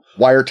Chicago,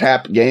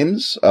 wiretap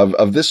games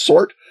of this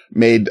sort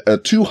made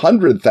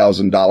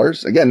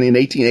 $200,000, again, in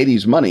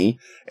 1880s money.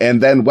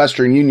 And then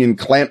Western Union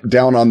clamped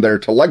down on their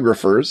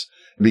telegraphers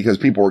because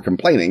people were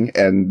complaining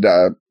and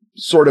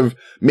sort of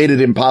made it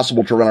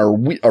impossible to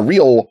run a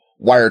real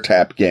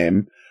wiretap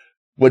game,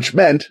 which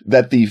meant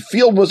that the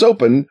field was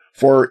open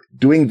for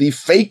doing the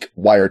fake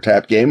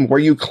wiretap game where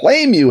you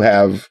claim you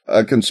have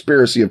a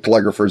conspiracy of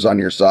telegraphers on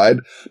your side,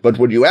 but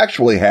what you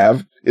actually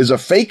have is a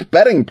fake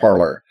betting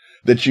parlor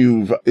that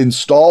you've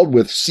installed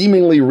with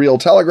seemingly real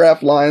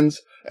telegraph lines,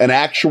 an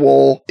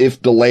actual,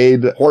 if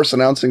delayed, horse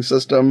announcing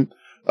system,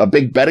 a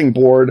big betting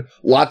board,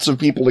 lots of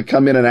people to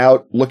come in and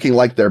out looking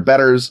like they're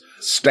bettors,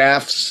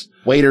 staffs,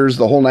 waiters,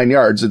 the whole 9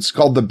 yards. It's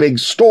called the Big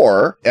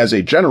Store as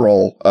a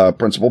general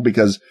principle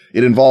because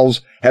it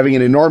involves having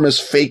an enormous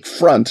fake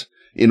front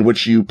in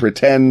which you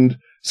pretend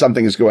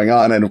something is going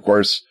on. And of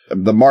course,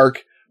 the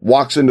mark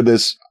walks into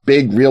this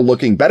big,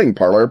 real-looking betting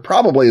parlor,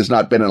 probably has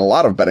not been in a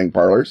lot of betting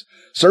parlors,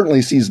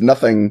 certainly sees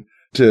nothing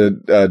to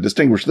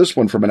distinguish this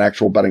one from an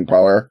actual betting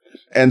parlor.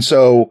 And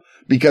so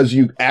because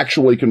you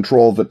actually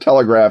control the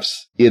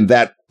telegraphs in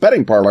that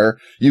betting parlor,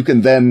 you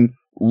can then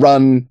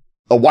run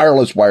a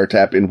wireless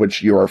wiretap in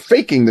which you are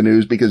faking the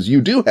news because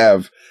you do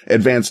have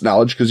advanced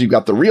knowledge because you've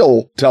got the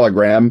real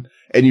telegram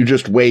and you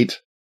just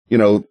wait,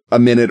 a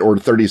minute or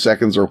 30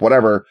 seconds or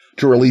whatever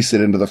to release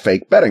it into the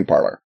fake betting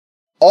parlor.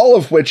 All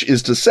of which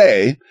is to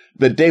say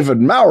that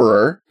David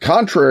Maurer,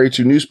 contrary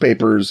to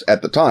newspapers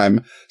at the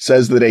time,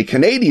 says that a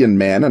Canadian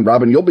man, and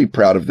Robin, you'll be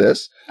proud of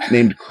this,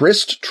 named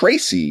Chris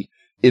Tracy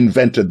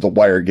invented the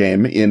wire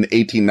game in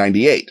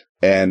 1898.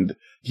 And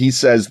he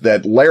says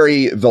that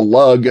Larry the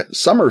Lug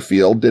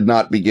Summerfield did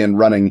not begin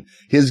running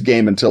his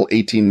game until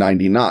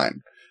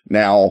 1899.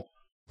 Now,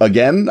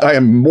 again, I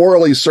am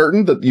morally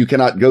certain that you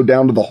cannot go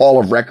down to the Hall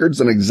of Records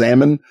and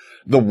examine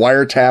the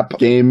wiretap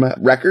game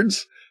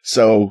records.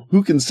 So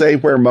who can say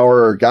where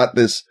Maurer got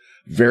this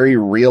very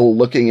real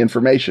looking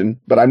information?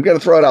 But I'm going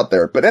to throw it out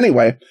there. But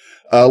anyway,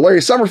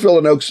 Larry Summerfield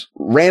and Oakes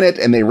ran it,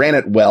 and they ran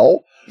it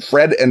well.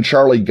 Fred and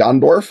Charlie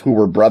Gondorf, who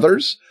were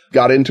brothers,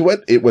 got into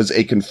it. It was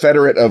a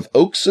confederate of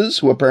Oakes's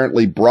who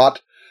apparently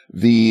brought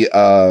the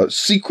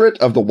secret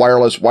of the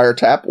wireless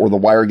wiretap or the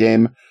wire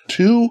game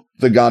to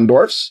the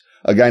Gondorfs.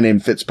 A guy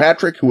named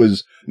Fitzpatrick, who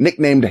was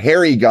nicknamed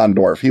Harry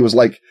Gondorf. He was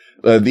like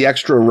the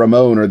extra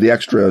Ramon or the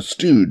extra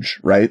Stooge,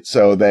 right?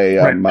 So they,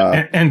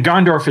 right. And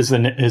Gondorf is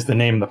the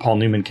name of the Paul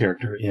Newman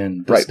character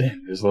in The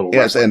Sting. There's a little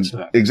reference to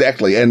that.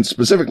 Exactly. And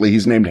specifically,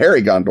 he's named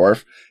Harry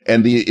Gondorf.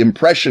 And the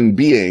impression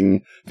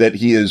being that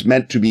he is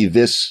meant to be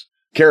this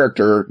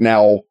character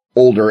now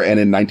older and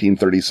in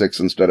 1936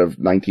 instead of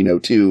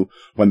 1902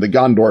 when the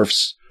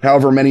Gondorfs,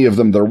 however many of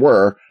them there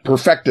were,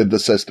 perfected the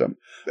system.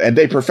 And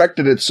they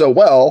perfected it so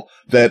well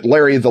that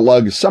Larry the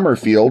Lug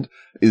Summerfield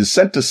is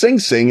sent to Sing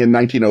Sing in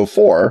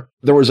 1904.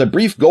 There was a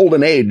brief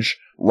golden age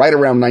right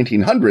around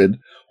 1900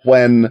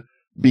 when,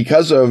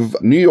 because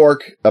of New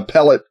York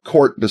appellate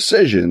court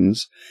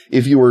decisions,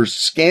 if you were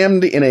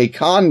scammed in a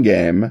con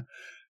game,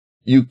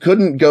 you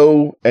couldn't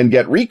go and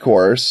get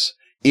recourse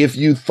if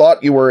you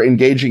thought you were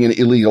engaging in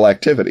illegal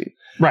activity.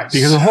 Right,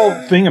 because the whole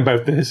thing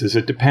about this is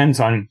it depends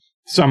on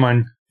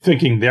someone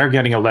thinking they're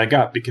getting a leg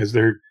up because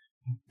they're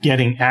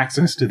getting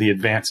access to the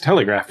advanced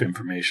telegraph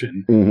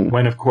information,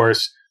 when, of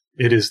course,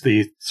 it is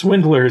the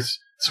swindlers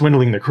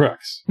swindling the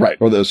crooks. Right.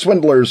 Or the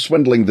swindlers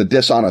swindling the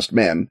dishonest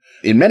men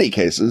in many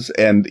cases.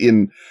 And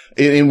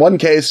in one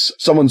case,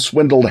 someone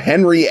swindled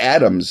Henry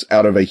Adams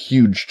out of a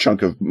huge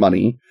chunk of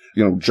money,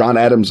 John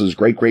Adams's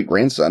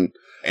great-great-grandson,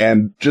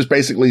 and just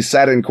basically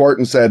sat in court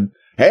and said,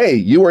 hey,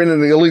 you were in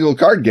an illegal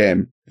card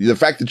game. The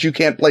fact that you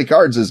can't play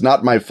cards is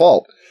not my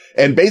fault.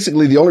 And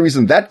basically, the only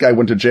reason that guy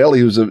went to jail,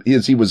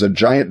 he was a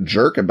giant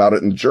jerk about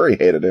it, and the jury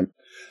hated him.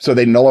 So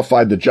they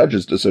nullified the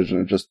judge's decision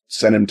and just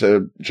sent him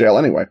to jail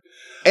anyway.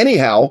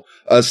 Anyhow,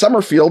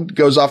 Summerfield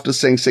goes off to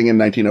Sing Sing in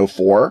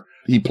 1904.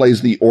 He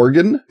plays the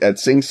organ at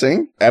Sing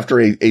Sing after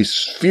a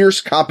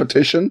fierce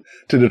competition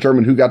to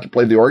determine who got to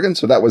play the organ.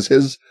 So that was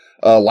his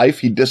life.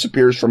 He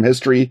disappears from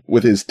history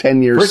with his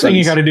 10 years. First thing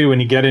you got to do when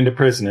you get into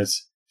prison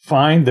is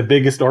find the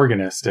biggest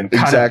organist and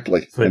cut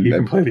exactly. it so that you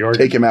can play the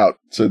organ. Take him out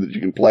so that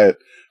you can play it.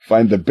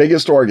 Find the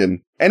biggest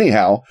organ.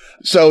 Anyhow,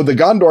 so the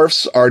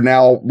Gondorfs are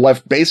now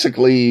left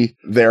basically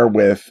there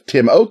with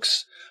Tim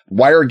Oakes.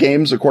 Wire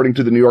Games, according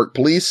to the New York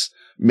police,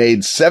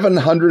 made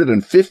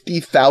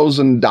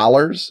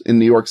 $750,000 in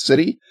New York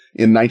City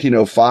in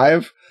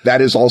 1905.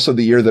 That is also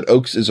the year that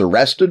Oakes is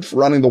arrested for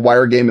running the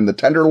wire game in the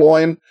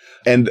Tenderloin.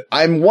 And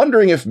I'm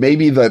wondering if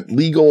maybe that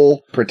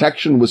legal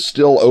protection was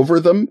still over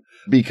them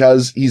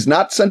because he's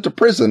not sent to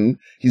prison.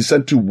 He's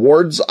sent to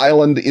Ward's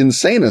Island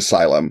Insane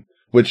Asylum,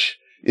 which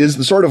is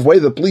the sort of way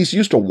the police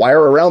used to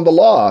wire around the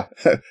law.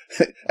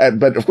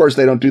 But of course,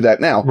 they don't do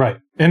that now. Right.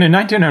 And in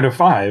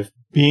 1905,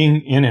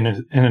 being in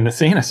an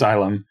insane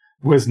asylum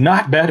was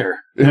not better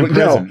than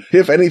prison. No,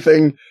 if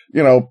anything,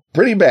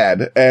 pretty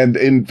bad. And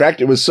in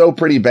fact, it was so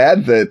pretty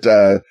bad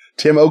that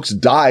Tim Oakes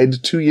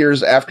died 2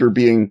 years after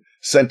being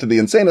sent to the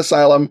insane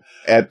asylum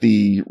at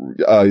the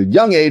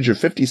young age of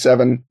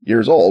 57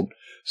 years old.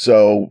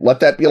 So let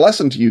that be a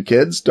lesson to you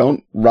kids.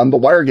 Don't run the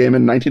wire game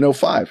in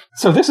 1905.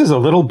 So this is a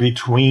little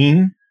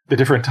between the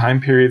different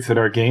time periods that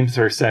our games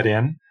are set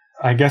in.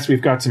 I guess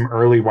we've got some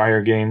early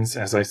wire games,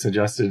 as I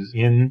suggested,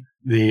 in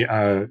the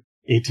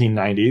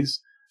 1890s.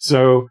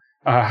 So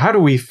how do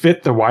we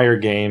fit the wire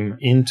game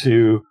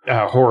into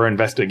a horror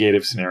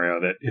investigative scenario?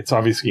 That it's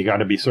obviously got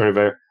to be sort of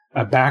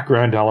a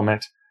background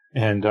element.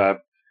 And I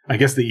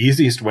guess the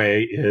easiest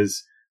way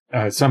is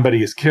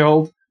somebody is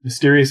killed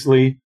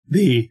mysteriously.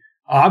 The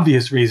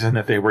obvious reason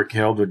that they were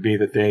killed would be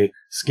that they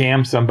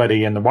scammed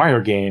somebody in the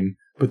wire game.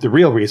 But the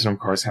real reason, of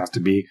course, has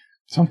to be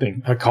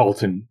something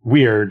occult and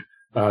weird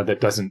that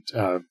doesn't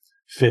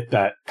fit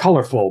that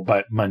colorful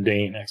but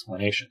mundane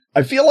explanation.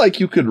 I feel like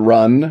you could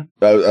run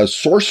a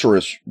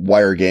sorceress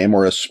wire game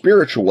or a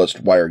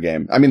spiritualist wire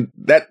game. I mean,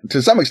 that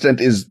to some extent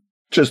is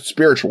just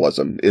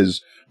spiritualism,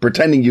 is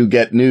pretending you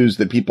get news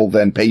that people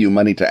then pay you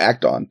money to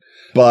act on.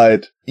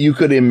 But you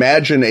could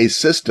imagine a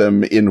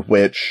system in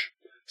which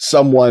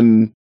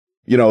someone,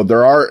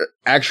 there are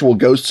actual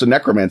ghosts and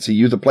necromancy.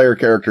 You, the player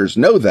characters,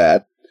 know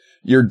that.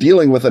 you're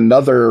dealing with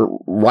another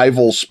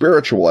rival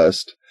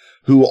spiritualist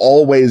who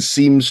always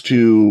seems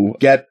to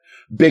get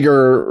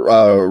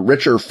bigger,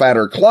 richer,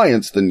 fatter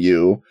clients than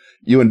you.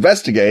 You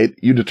investigate,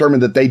 you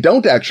determine that they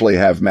don't actually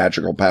have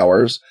magical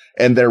powers,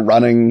 and they're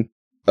running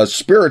a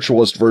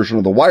spiritualist version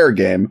of the Wire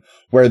game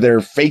where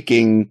they're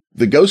faking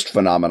the ghost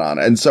phenomenon.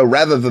 And so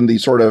rather than the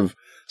sort of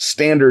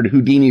standard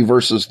Houdini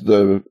versus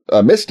the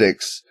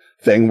mystics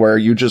thing where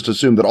you just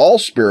assume that all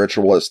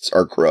spiritualists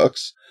are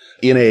crooks,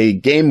 in a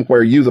game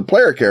where you, the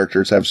player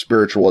characters, have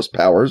spiritualist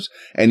powers,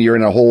 and you're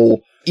in a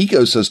whole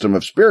ecosystem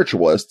of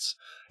spiritualists,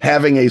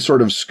 having a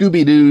sort of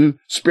Scooby-Doo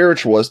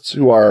spiritualists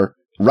who are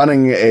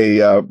running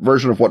a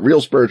version of what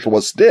real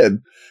spiritualists did,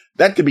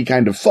 that could be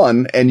kind of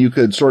fun, and you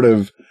could sort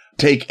of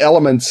take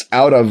elements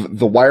out of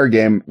the Wire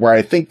game where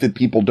I think that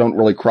people don't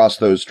really cross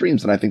those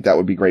streams, and I think that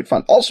would be great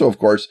fun. Also, of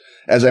course,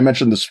 as I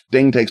mentioned, the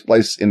Sting takes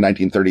place in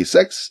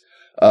 1936.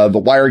 The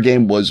Wire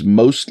game was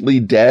mostly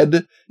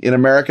dead in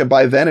America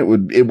by then.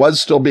 It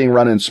was still being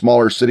run in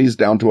smaller cities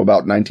down to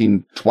about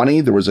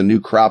 1920. There was a new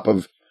crop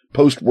of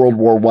post-World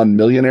War I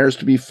millionaires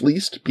to be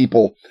fleeced.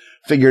 People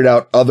figured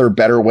out other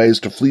better ways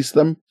to fleece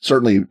them,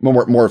 certainly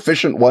more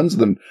efficient ones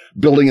than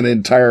building an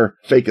entire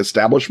fake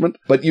establishment.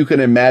 But you can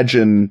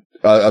imagine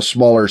a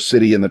smaller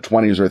city in the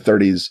 20s or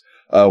 30s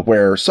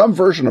where some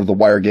version of the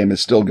Wire game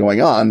is still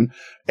going on.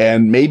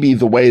 And maybe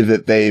the way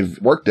that they've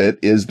worked it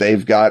is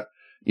they've got,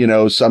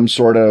 some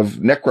sort of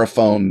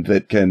necrophone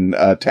that can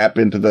tap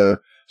into the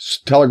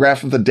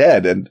telegraph of the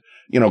dead. And,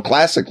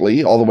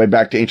 classically, all the way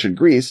back to ancient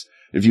Greece,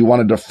 if you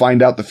wanted to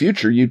find out the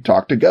future, you'd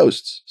talk to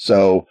ghosts.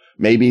 So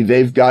maybe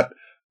they've got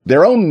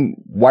their own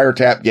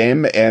wiretap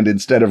game, and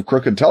instead of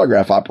crooked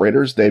telegraph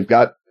operators, they've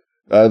got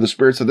the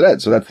spirits of the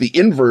dead. So that's the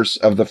inverse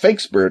of the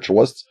fake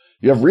spiritualists.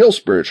 You have real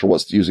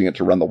spiritualists using it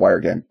to run the Wire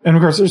game. And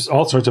of course, there's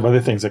all sorts of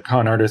other things that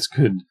con artists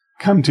could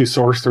come to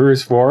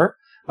sorcerers for.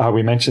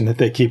 We mentioned that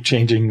they keep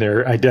changing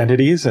their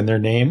identities and their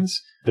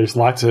names. There's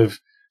lots of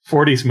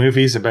 40s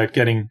movies about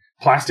getting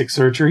plastic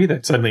surgery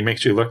that suddenly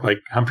makes you look like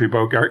Humphrey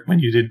Bogart when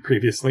you did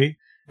previously.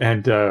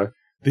 And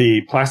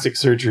the plastic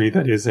surgery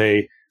that is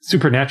a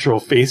supernatural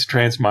face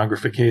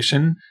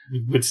transmogrification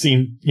would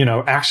seem,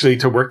 actually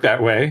to work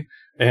that way.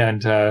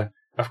 And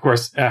of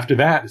course, after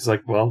that, it's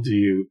like, well, do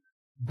you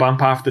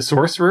bump off the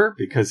sorcerer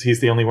because he's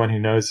the only one who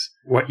knows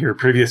what your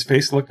previous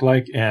face looked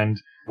like?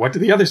 And what do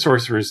the other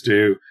sorcerers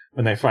do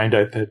when they find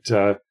out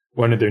that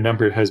one of their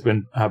number has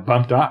been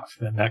bumped off?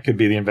 Then that could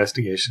be the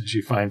investigation.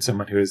 You find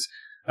someone who has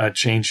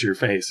changed your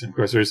face. And of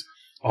course, there's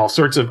all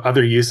sorts of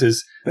other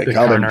uses. They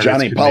call him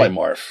Johnny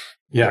Polymorph.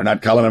 Yeah. They're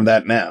not calling him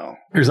that now.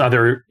 There's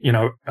other,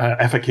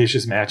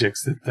 efficacious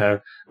magics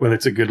that, whether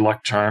it's a good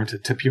luck charm to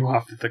tip you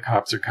off that the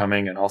cops are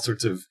coming, and all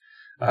sorts of,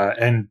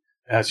 and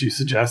as you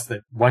suggest,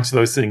 that once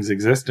those things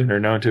exist and are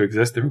known to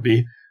exist, there will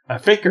be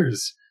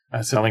fakers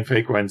selling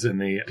fake ones,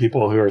 and the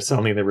people who are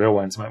selling the real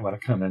ones might want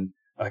to come and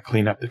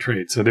clean up the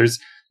trade. So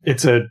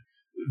it's a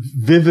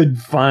vivid,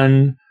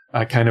 fun,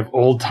 kind of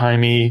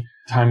old-timey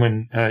time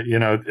when,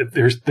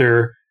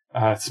 they're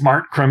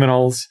smart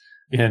criminals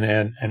in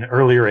an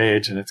earlier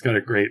age, and it's got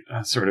a great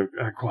sort of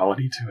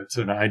quality to it.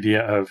 So an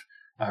idea of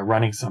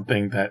running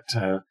something that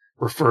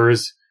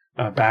refers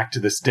back to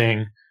the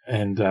Sting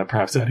and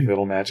perhaps adding a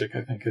little magic,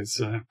 I think, is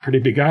pretty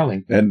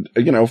beguiling. And,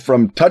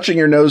 from touching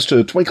your nose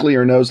to twinkling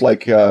your nose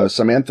like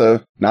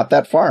Samantha, not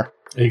that far.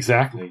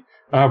 Exactly.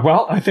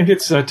 Well, I think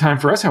it's time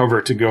for us,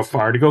 however, to go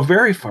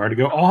very far, to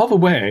go all the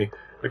way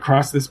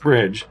across this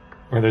bridge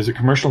where there's a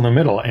commercial in the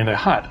middle and a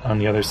hut on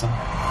the other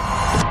side.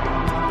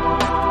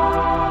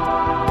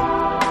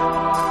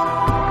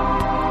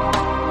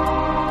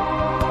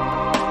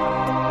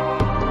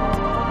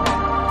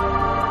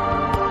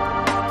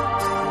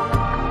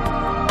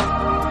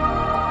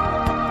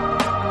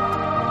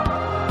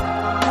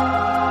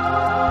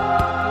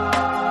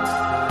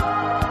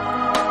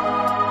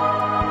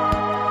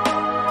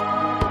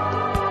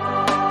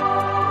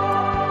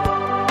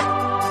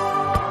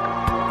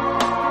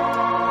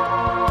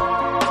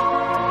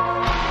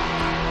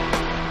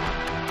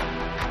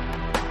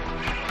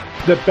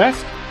 The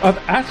best of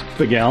Ask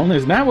the Geln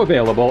is now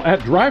available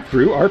at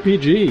Drive-Thru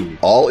RPG.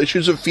 All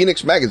issues of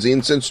Phoenix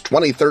Magazine since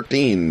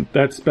 2013.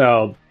 That's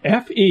spelled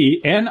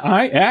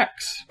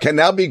F-E-N-I-X. Can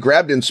now be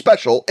grabbed in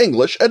special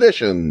English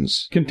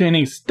editions.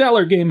 Containing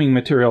stellar gaming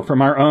material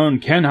from our own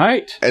Ken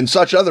Hite. And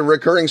such other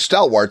recurring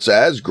stalwarts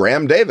as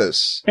Graham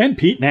Davis. And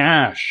Pete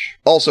Nash.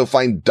 Also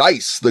find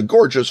Dice, the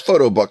gorgeous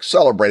photo book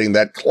celebrating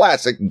that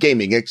classic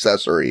gaming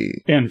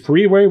accessory. And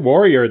Freeway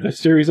Warrior, the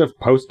series of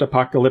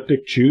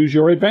post-apocalyptic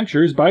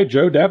choose-your-adventures by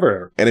Joe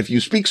Dever. And if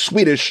you speak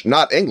Swedish,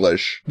 not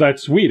English...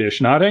 That's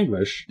Swedish, not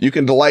English. You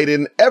can delight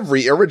in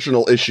every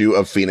original issue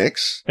of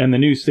Phoenix. And the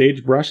new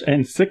Sagebrush Rush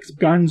and Six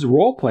Guns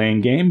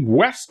role-playing game,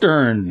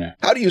 Western.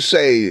 How do you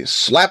say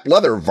slap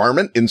leather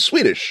varmint in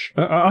Swedish?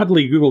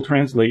 Oddly, Google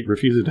Translate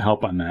refuses to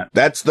help on that.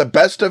 That's the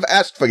best of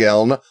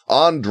Astfageln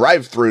on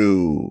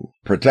Drive-Thru.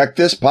 Protect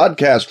this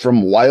podcast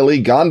from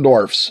wily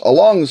Gondorfs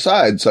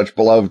alongside such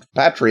beloved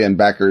Patreon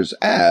backers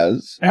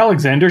as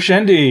Alexander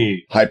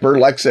Shendy,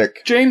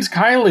 Hyperlexic, James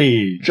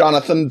Kiley,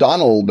 Jonathan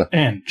Donald,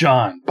 and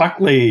John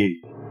Buckley.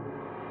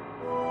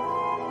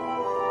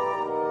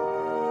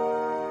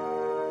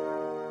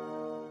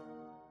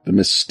 The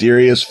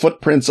mysterious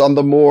footprints on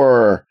the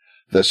moor,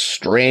 the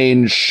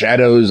strange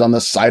shadows on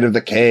the side of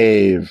the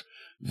cave,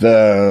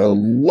 the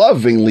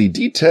lovingly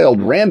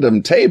detailed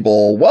random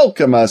table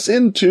welcome us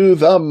into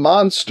the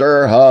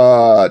Monster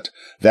Hut,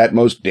 that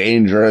most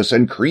dangerous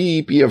and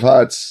creepy of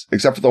huts,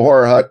 except for the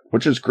Horror Hut,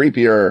 which is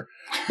creepier,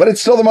 but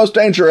it's still the most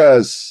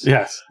dangerous.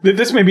 Yes.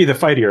 This may be the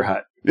fightier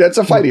hut. Yeah, it's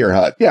a fightier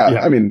hut. Yeah,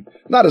 I mean,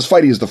 not as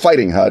fighty as the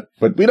Fighting Hut,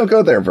 but we don't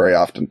go there very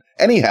often.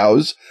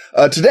 Anyhows,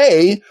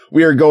 today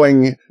we are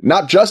going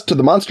not just to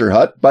the Monster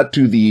Hut, but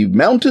to the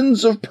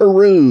mountains of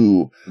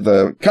Peru,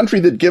 the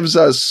country that gives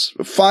us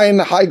fine,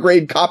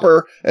 high-grade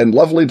copper and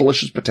lovely,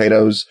 delicious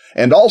potatoes,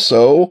 and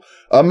also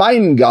a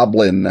mine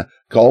goblin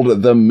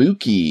called the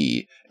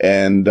Mookie.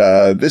 And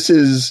this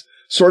is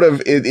sort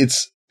of,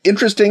 it's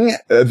interesting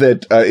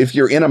that if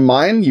you're in a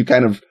mine, you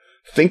kind of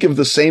think of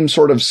the same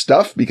sort of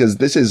stuff, because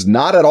this is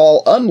not at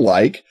all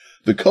unlike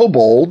the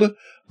kobold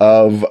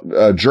of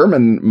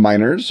German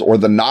miners or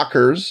the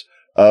knockers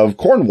of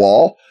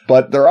Cornwall.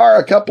 But there are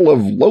a couple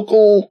of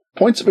local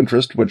points of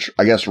interest, which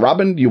I guess,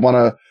 Robin, do you want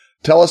to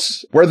tell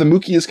us where the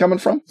Mookie is coming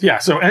from? Yeah.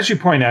 So as you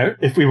point out,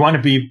 if we want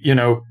to be,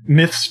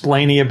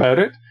 myth-splainy about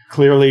it,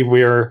 clearly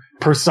we're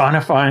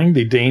personifying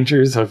the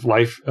dangers of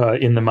life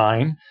in the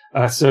mine.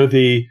 So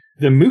the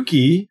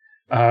Mookie,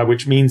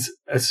 which means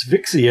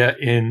asphyxia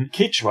in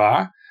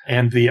Quechua.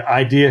 And the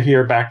idea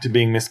here, back to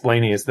being Miss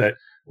Blaney, is that,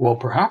 well,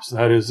 perhaps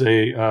that is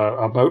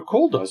about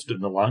coal dust in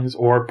the lungs,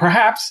 or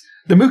perhaps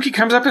the Mookie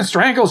comes up and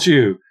strangles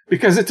you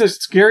because it's a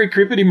scary,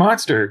 creepy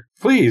monster.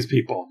 Please,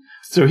 people.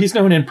 So he's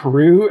known in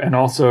Peru and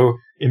also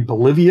in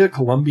Bolivia,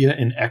 Colombia,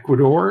 and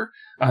Ecuador.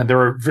 There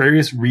are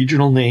various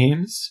regional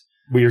names.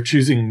 We are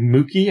choosing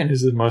Mookie, and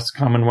is the most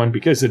common one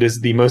because it is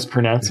the most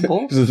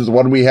pronounceable. This is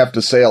one we have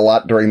to say a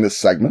lot during this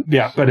segment.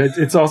 Yeah, but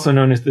it's also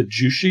known as the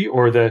Jushi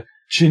or the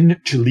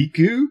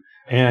Chinchiliku.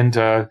 And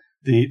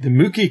the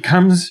Mookie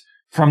comes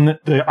from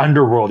the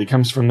underworld. He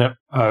comes from the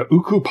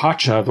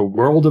Ukupacha, the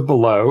world of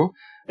below.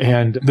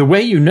 And the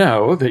way you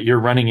know that you're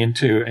running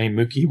into a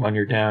Mookie when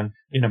you're down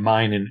in a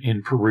mine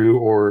in Peru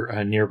or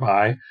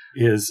nearby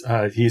is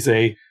he's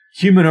a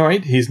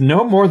humanoid. He's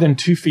no more than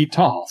 2 feet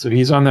tall. So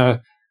he's on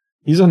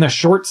the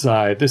short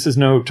side. This is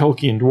no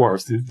Tolkien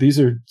dwarfs.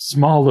 These are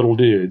small little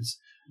dudes.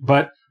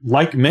 But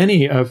like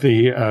many of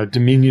the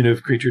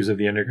diminutive creatures of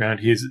the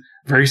underground, he's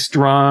very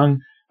strong.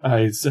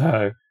 He's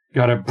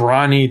got a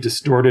brawny,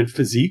 distorted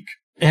physique.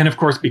 And of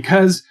course,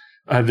 because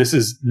this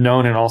is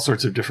known in all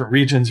sorts of different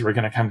regions, we're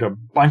going to come to a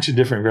bunch of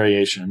different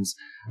variations.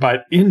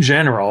 But in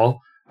general,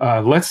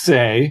 let's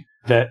say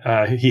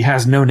that he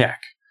has no neck.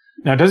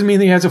 Now, it doesn't mean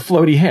that he has a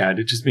floaty head.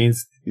 It just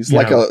means he's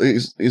like a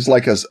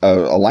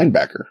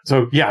linebacker.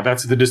 So yeah,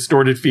 that's the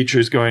distorted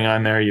features going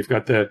on there. You've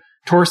got the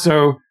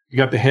torso, you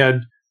got the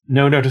head,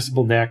 no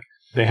noticeable neck.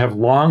 They have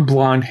long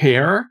blonde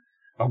hair,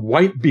 a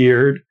white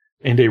beard,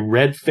 and a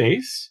red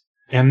face.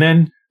 And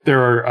then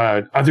there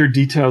are other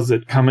details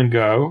that come and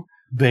go.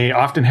 They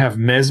often have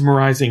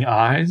mesmerizing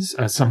eyes.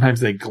 Sometimes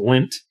they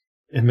glint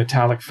in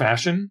metallic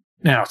fashion.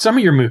 Now, some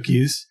of your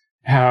Mookies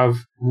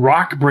have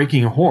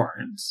rock-breaking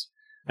horns,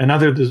 and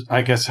others,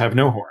 I guess, have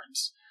no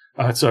horns.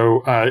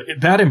 So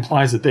that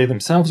implies that they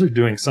themselves are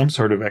doing some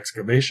sort of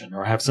excavation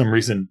or have some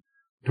reason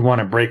to want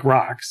to break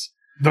rocks.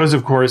 Those,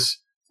 of course,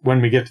 when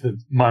we get to the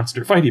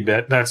monster fighty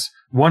bit, that's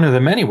one of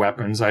the many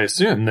weapons, I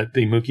assume, that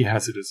the Mookie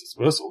has at his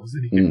disposal, is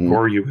that he can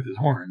gore you with his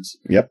horns.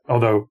 Yep.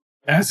 Although,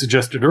 as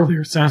suggested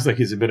earlier, it sounds like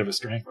he's a bit of a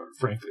strangler,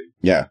 frankly.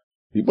 Yeah.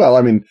 Well,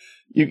 I mean,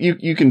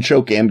 you can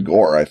choke and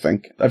gore, I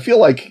think. I feel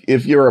like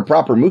if you're a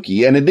proper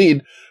Mookie, and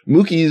indeed,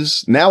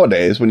 Mookies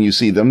nowadays, when you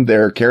see them,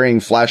 they're carrying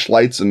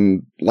flashlights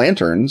and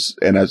lanterns,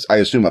 and as I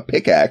assume a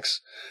pickaxe,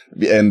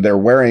 and they're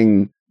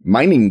wearing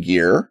mining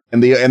gear,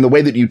 and the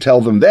way that you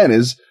tell them then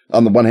is,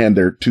 on the one hand,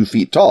 they're 2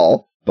 feet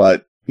tall,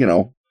 but,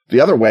 the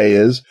other way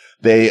is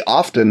they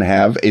often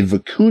have a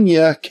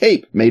vicuña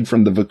cape made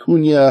from the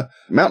vicuña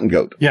mountain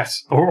goat.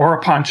 Yes, or a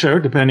poncho,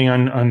 depending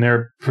on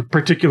their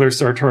particular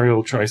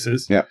sartorial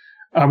choices. Yeah.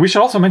 We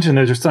should also mention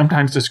that they're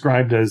sometimes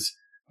described as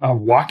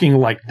walking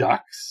like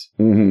ducks.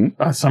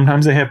 Mm-hmm.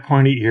 Sometimes they have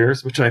pointy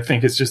ears, which I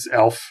think is just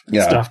elf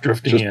stuff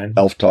drifting in.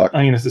 Elf talk.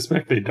 I'm going to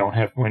suspect they don't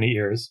have pointy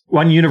ears.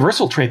 One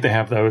universal trait they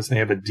have, though, is they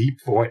have a deep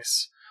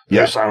voice.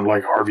 They sound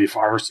like Harvey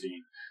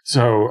Firestein.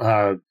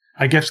 So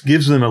I guess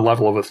gives them a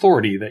level of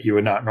authority that you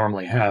would not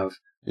normally have.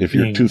 If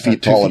you're 2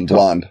 feet tall and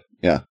blonde.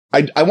 Yeah.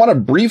 I want to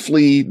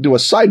briefly do a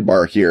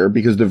sidebar here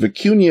because the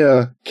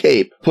vicuña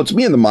cape puts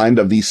me in the mind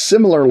of the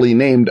similarly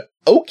named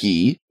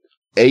Auki,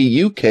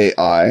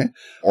 A-U-K-I,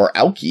 or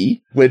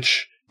Auki,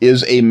 which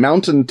is a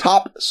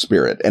mountaintop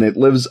spirit, and it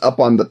lives up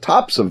on the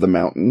tops of the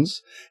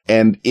mountains,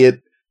 and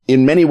it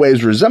in many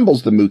ways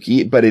resembles the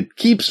Mookie, but it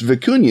keeps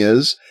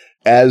vicuñas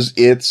as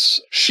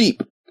its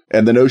sheep.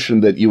 And the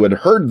notion that you would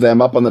herd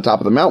them up on the top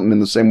of the mountain in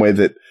the same way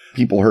that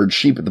people herd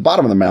sheep at the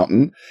bottom of the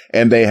mountain,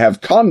 and they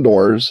have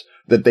condors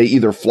that they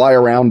either fly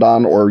around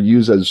on or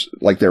use as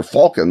like their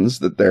falcons,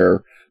 that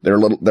they're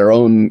their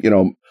own, you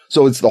know.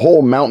 So it's the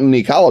whole mountain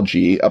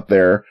ecology up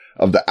there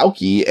of the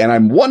Auki. And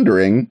I'm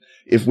wondering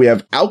if we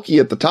have Auki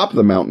at the top of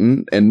the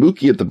mountain and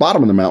Mookie at the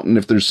bottom of the mountain,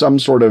 if there's some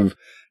sort of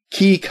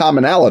key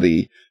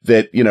commonality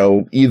that, you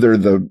know, either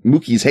the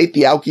Mookies hate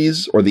the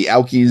Aukis or the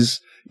Aukis,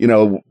 you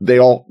know, they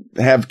all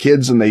have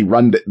kids and they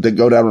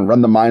go down and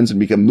run the mines and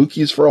become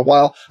Mookies for a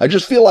while. I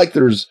just feel like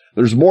there's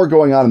more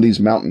going on in these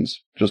mountains.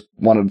 Just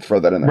wanted to throw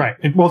that in there.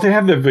 Right. Well, they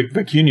have the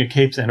vicuña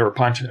capes and or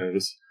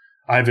ponchos.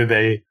 Either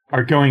they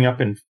are going up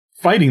and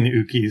fighting the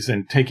Ukis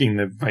and taking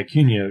the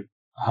vicuña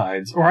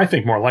hides, or I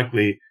think more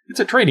likely it's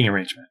a trading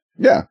arrangement.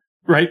 Yeah.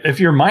 Right? If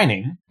you're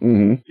mining,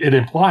 it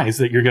implies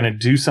that you're going to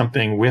do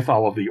something with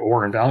all of the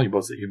ore and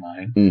valuables that you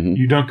mine.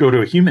 You don't go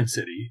to a human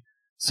city.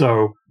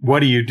 So what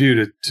do you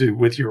do to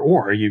with your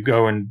ore? You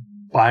go and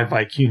buy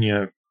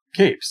vicuña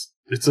capes.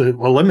 It's a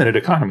limited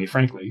economy,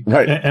 frankly.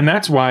 Right. And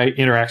that's why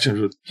interactions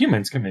with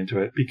humans come into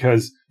it,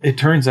 because it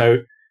turns out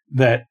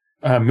that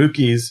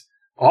Mookies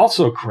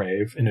also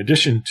crave, in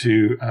addition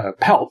to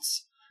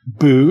pelts,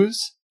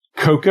 booze,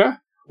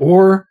 coca,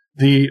 or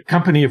the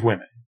company of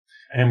women.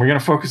 And we're going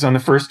to focus on the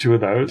first two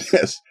of those.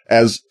 Yes,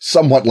 as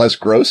somewhat less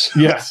gross.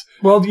 Yes.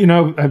 Well, you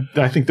know,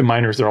 I think the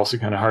miners are also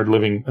kind of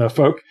hard-living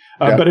folk.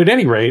 But at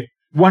any rate,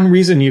 one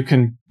reason you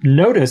can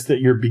notice that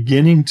you're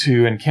beginning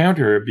to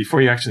encounter,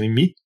 before you actually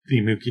meet the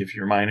Mookie if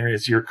you're a miner,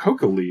 is your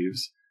coca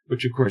leaves,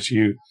 which of course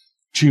you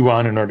chew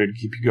on in order to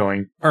keep you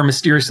going, are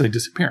mysteriously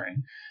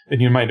disappearing.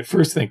 And you might at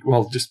first think,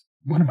 well, just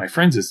one of my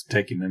friends is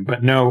taking them.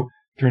 But no,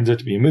 turns out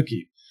to be a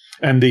Mookie.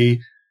 And the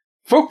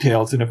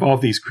folktales that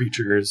involve these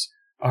creatures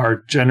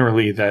are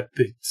generally that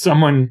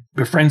someone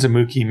befriends a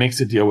Mookie, makes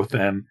a deal with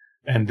them,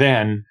 and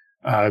then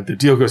the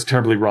deal goes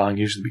terribly wrong,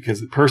 usually because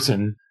the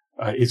person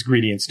is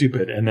greedy and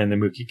stupid, and then the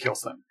Mookie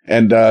kills them.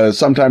 And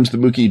sometimes the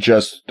Mookie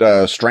just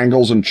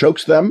strangles and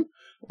chokes them,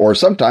 or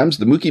sometimes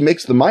the Mookie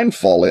makes the mine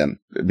fall in,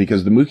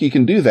 because the Mookie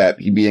can do that,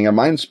 he being a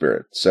mine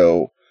spirit.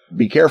 So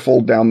be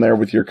careful down there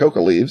with your coca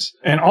leaves.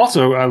 And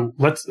also,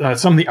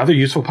 some of the other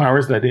useful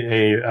powers that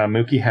a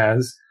Mookie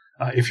has,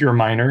 if you're a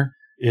miner,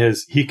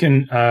 is he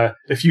can,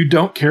 if you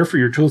don't care for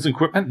your tools and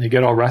equipment and they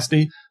get all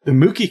rusty, the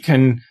Mookie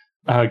can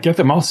get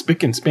them all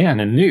spick and span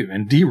and new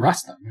and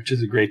de-rust them, which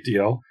is a great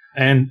deal.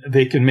 And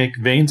they can make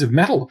veins of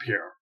metal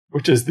appear,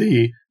 which is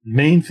the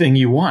main thing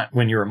you want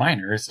when you're a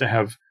miner, is to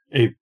have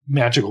a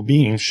magical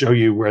being show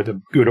you where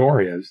the good ore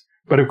is.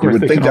 But of course, you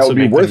would think that would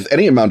be worth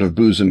any amount of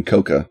booze and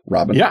coca,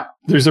 Robin. Yeah,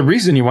 there's a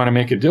reason you want to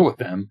make a deal with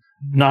them,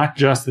 not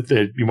just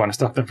that you want to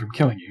stop them from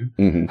killing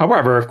you.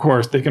 However, of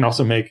course, they can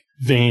also make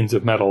veins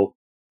of metal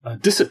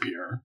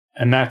disappear.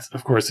 And that,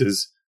 of course,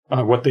 is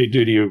what they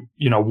do to you.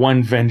 You know,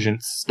 one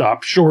vengeance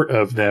stop short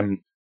of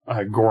them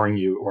goring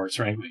you or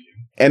strangling you.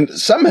 And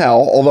somehow,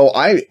 although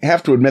I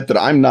have to admit that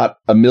I'm not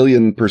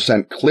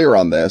 1,000,000% clear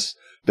on this,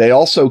 they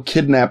also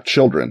kidnap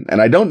children.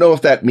 And I don't know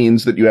if that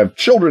means that you have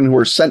children who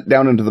are sent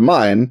down into the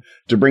mine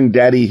to bring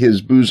daddy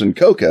his booze and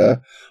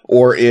coca,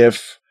 or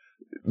if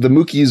the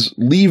Mookies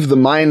leave the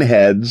mine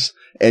heads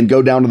and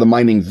go down to the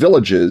mining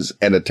villages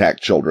and attack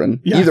children.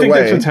 Yeah, Either I think way,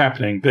 that's what's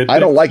happening. I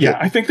don't like it. Yeah,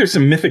 I think there's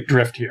some mythic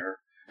drift here,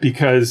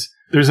 because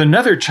there's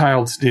another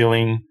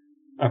child-stealing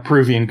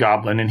Peruvian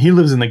goblin, and he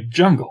lives in the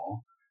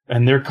jungle,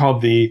 and they're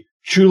called the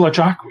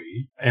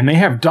Chulachaqui, and they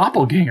have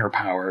doppelganger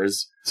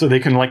powers, so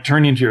they can like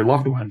turn into your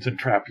loved ones and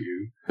trap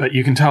you. But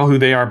you can tell who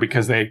they are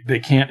because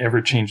they can't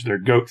ever change their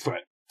goat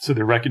foot, so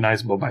they're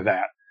recognizable by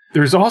that.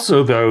 There's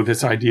also, though,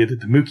 this idea that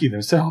the Mookie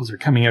themselves are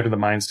coming out of the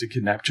mines to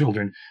kidnap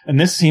children, and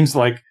this seems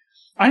like,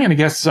 I'm going to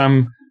guess,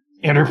 some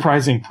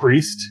enterprising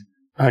priest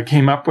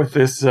came up with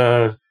this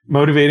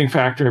motivating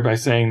factor by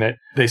saying that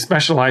they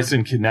specialize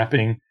in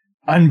kidnapping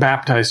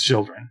unbaptized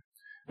children.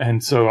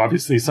 And so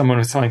obviously someone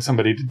was telling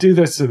somebody to do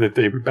this so that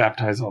they would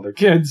baptize all their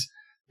kids.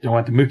 Don't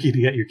want the Mookie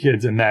to get your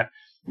kids. And that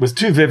was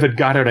too vivid,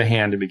 got out of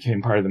hand, and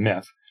became part of the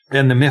myth.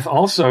 And the myth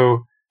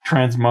also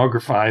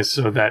transmogrifies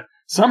so that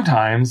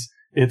sometimes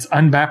it's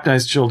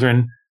unbaptized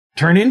children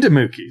turn into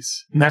Mookies.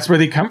 And that's where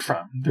they come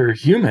from. They're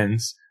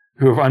humans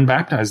who have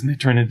unbaptized, and they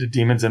turn into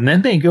demons. And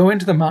then they go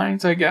into the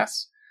mines, I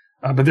guess.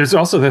 But there's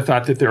also the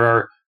thought that there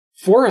are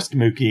forest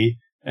Mookie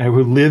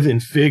who live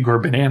in fig or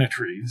banana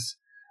trees.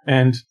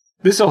 And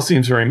this all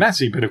seems very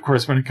messy, but of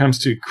course, when it comes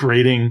to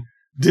creating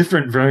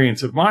different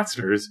variants of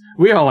monsters,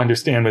 we all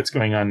understand what's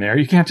going on there.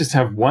 You can't just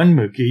have one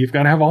Mookie. You've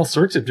got to have all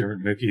sorts of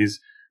different Mookies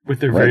with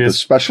their various the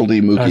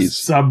specialty Mookies,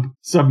 sub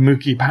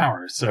Mookie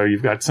powers. So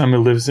you've got some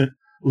who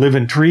live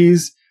in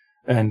trees,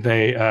 and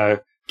they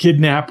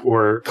kidnap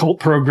or cult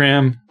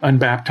program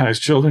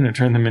unbaptized children and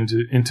turn them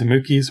into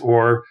Mookies,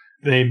 or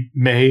they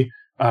may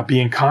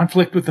be in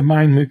conflict with the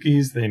mine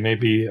Mookies. They may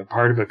be a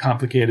part of a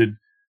complicated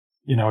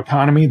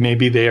economy.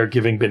 Maybe they are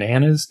giving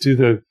bananas to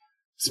the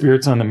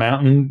spirits on the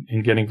mountain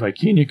and getting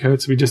Vicuña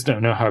coats. We just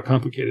don't know how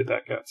complicated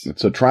that gets.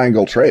 It's a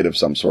triangle trade of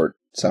some sort,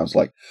 sounds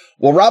like.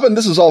 Well, Robin,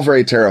 this is all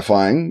very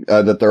terrifying,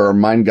 that there are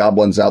mind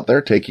goblins out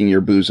there taking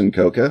your booze and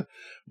coca.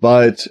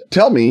 But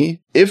tell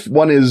me, if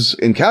one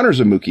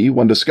encounters a Mookie,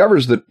 one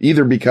discovers that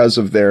either because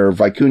of their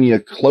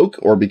Vicuña cloak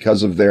or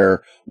because of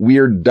their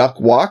weird duck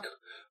walk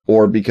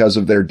or because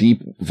of their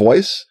deep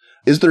voice,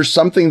 is there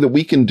something that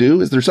we can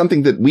do? Is there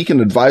something that we can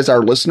advise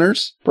our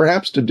listeners,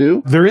 perhaps, to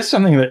do? There is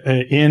something that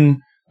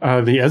in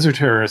the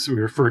Esoterrorists we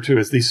refer to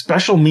as the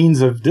special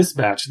means of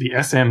dispatch, the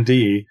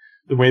SMD.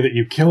 The way that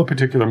you kill a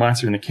particular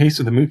monster in the case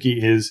of the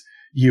Mookie is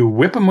you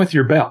whip them with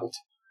your belt,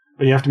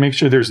 but you have to make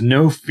sure there's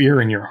no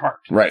fear in your heart.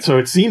 Right. So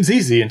it seems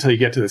easy until you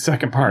get to the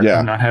second part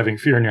of not having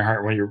fear in your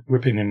heart when you're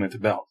whipping them with the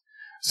belt.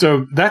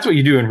 So that's what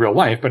you do in real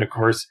life. But of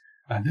course,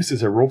 this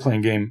is a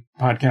role-playing game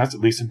podcast,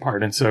 at least in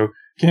part. And so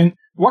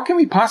what can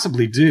we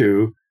possibly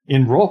do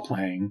in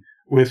role-playing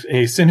with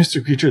a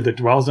sinister creature that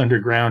dwells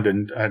underground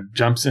and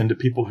jumps into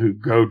people who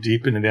go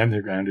deep into the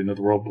underground, into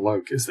the world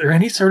below? Is there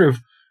any sort of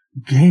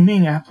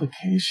gaming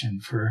application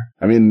for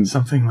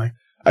something like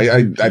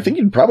I think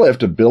you'd probably have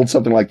to build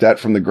something like that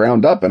from the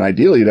ground up, and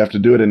ideally you'd have to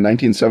do it in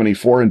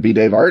 1974 and be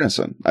Dave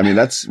Arneson. I mean,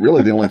 that's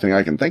really the only thing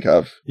I can think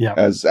of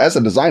as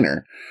a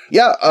designer.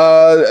 Yeah,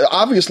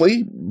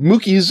 obviously,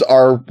 Mookies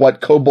are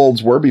what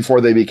kobolds were before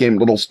they became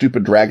little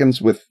stupid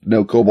dragons with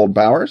no kobold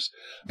powers.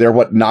 They're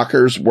what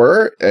knockers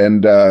were,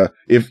 and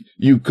if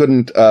you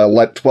couldn't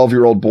let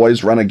 12-year-old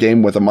boys run a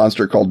game with a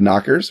monster called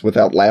knockers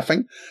without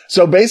laughing.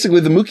 So basically,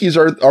 the Mookies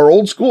are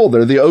old school.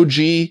 They're the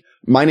OG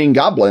mining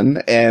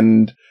goblin,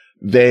 and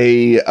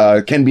they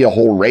can be a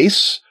whole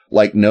race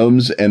like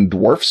gnomes and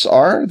dwarfs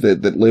are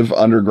that live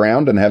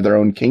underground and have their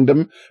own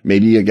kingdom.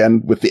 Maybe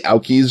again with the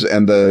Aukis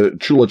and the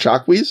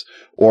Chulachaqwis,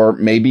 or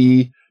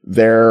maybe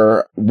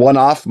they're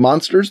one-off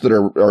monsters that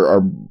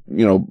are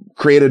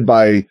created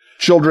by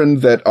children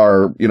that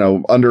are,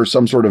 under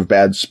some sort of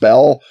bad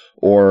spell,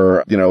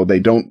 or, they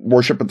don't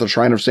worship at the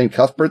shrine of St.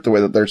 Cuthbert the way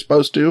that they're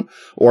supposed to,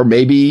 or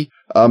maybe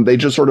they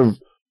just sort of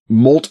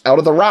molt out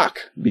of the rock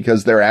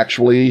because they're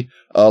actually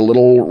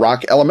little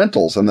rock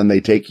elementals, and then they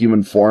take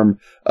human form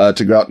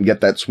to go out and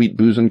get that sweet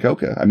booze and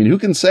coca. I mean, who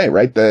can say,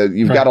 right?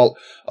 You've got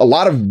a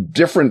lot of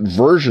different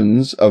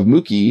versions of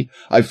Mookie.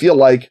 I feel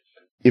like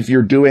if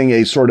you're doing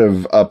a sort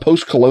of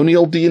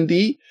post-colonial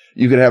D&D,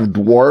 you could have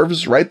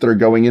dwarves, right, that are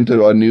going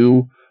into a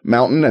new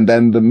mountain, and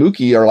then the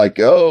Mookie are like,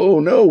 oh,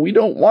 no, we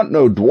don't want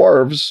no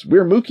dwarves.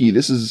 We're Mookie.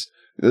 This is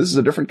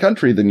a different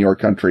country than your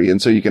country.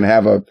 And so you can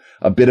have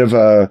a bit of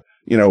a,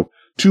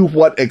 to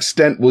what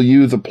extent will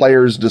you, the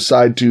players,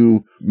 decide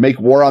to make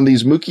war on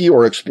these Mookie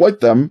or exploit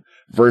them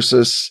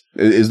versus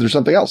is there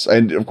something else?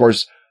 And of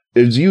course,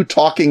 is you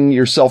talking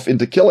yourself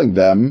into killing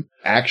them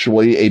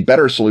actually a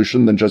better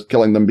solution than just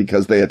killing them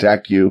because they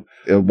attacked you?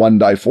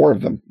 4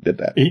 of them did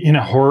that. In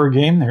a horror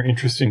game, their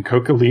interest in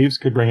coca leaves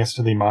could bring us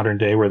to the modern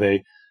day where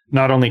they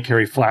not only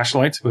carry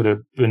flashlights, but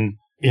have been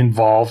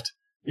involved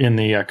in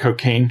the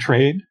cocaine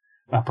trade.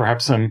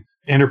 Perhaps some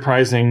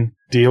enterprising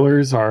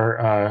dealers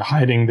are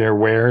hiding their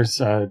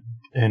wares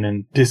in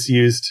a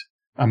disused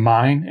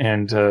mine,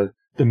 and the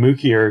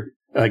Mookie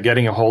are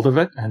getting a hold of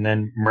it, and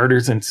then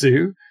murders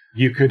ensue.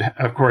 You could,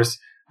 of course,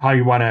 how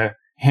you want to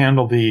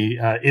handle the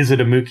is it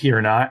a Mookie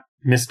or not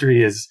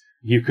mystery is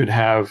you could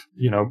have,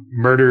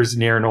 murders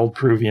near an old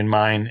Peruvian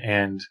mine,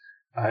 and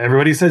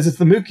everybody says it's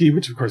the Mookie,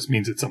 which of course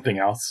means it's something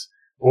else.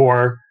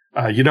 Or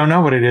you don't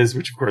know what it is,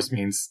 which of course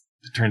means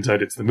it turns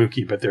out it's the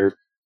Mookie, but they're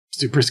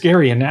super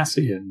scary and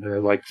nasty, and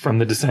they're like from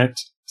the Descent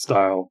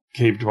style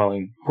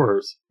cave-dwelling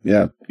horrors.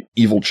 Yeah,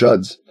 evil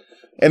chuds.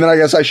 And then I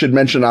guess I should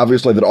mention,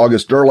 obviously, that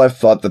August Derleth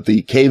thought that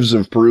the caves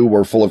of Peru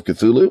were full of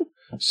Cthulhu.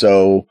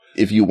 So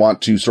if you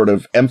want to sort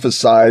of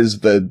emphasize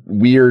the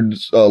weird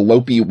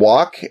lopey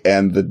walk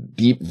and the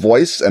deep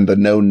voice and the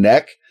no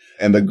neck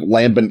and the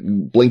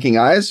lambent blinking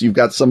eyes, you've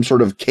got some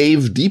sort of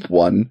cave deep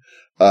one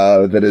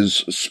that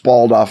is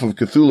spalled off of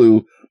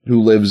Cthulhu,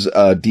 who lives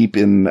deep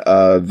in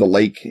the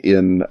lake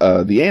in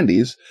the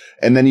Andes.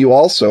 And then you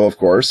also, of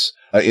course,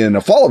 in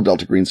a Fall of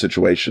Delta Green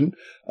situation,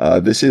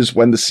 this is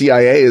when the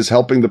CIA is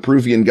helping the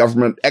Peruvian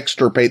government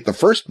extirpate the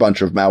first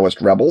bunch of Maoist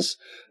rebels.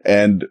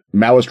 And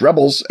Maoist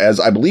rebels, as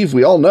I believe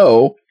we all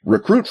know,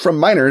 recruit from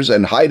miners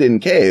and hide in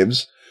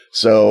caves.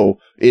 So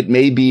it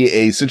may be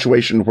a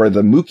situation where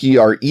the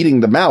Mookie are eating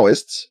the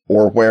Maoists,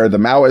 or where the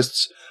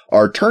Maoists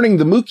are turning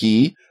the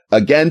Mookie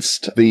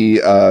against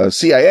the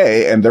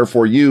CIA, and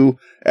therefore you,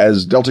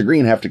 as Delta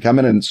Green, have to come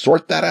in and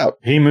sort that out.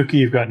 Hey, Mookie,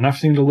 you've got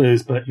nothing to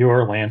lose but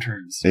your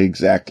lanterns.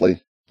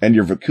 Exactly. And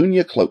your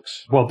Vicuña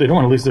cloaks. Well, they don't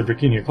want to lose their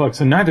Vicuña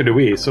cloaks, and neither do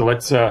we, so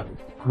let's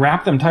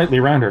wrap them tightly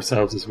around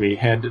ourselves as we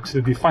head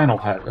to the final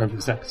part of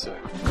this episode.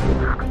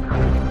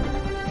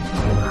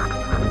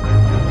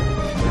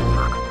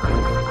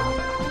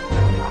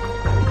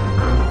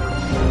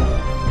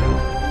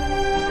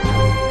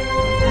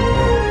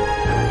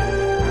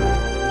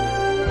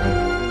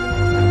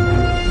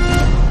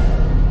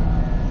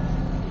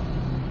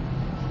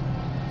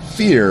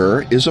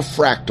 Fear is a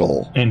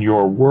fractal. And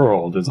your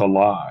world is a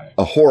lie.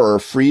 A horror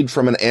freed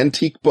from an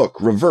antique book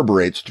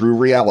reverberates through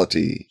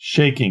reality.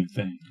 Shaking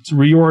things,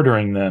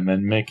 reordering them,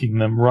 and making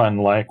them run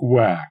like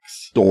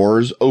wax.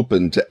 Doors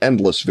open to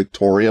endless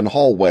Victorian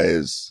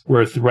hallways.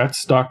 Where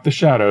threats stalk the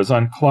shadows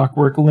on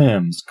clockwork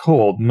limbs,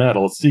 cold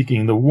metal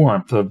seeking the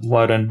warmth of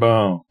blood and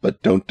bone.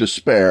 But don't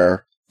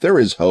despair. There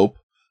is hope.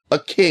 A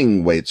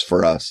king waits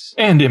for us.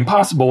 And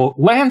Impossible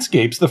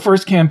Landscapes, the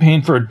first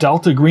campaign for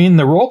Delta Green,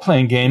 the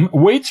role-playing game,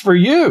 waits for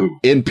you.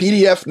 In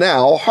PDF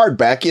now,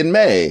 hardback in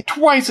May.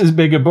 Twice as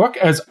big a book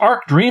as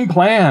Arc Dream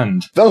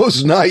planned.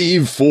 Those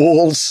naive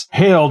fools.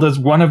 Hailed as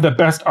one of the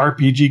best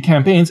RPG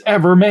campaigns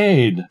ever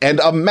made. And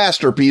a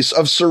masterpiece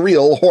of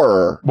surreal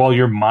horror. While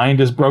your mind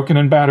is broken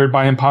and battered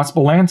by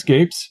Impossible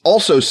Landscapes.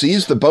 Also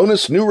sees the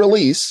bonus new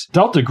release,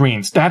 Delta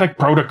Green Static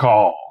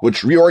Protocol,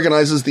 which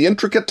reorganizes the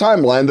intricate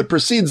timeline that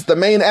precedes the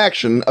main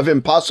action of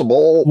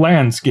Impossible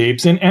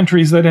Landscapes in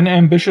entries that an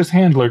ambitious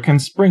handler can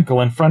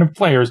sprinkle in front of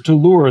players to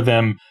lure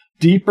them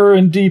deeper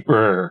and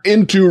deeper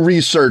into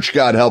research,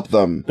 God help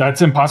them.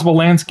 That's Impossible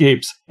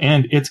Landscapes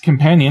and its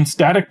companion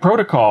Static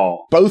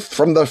Protocol. Both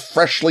from the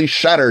freshly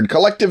shattered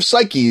collective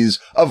psyches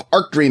of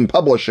Arc Dream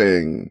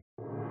Publishing.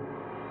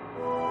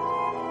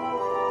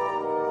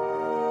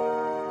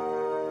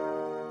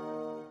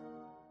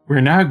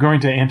 We're now going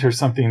to enter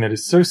something that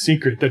is so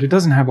secret that it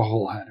doesn't have a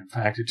whole lot. In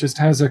fact, it just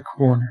has a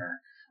corner.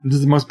 This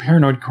is the most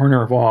paranoid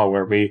corner of all,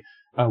 where we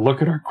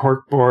look at our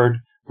corkboard,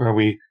 where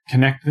we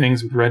connect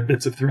things with red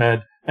bits of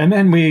thread, and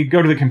then we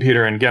go to the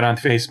computer and get on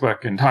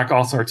Facebook and talk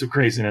all sorts of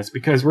craziness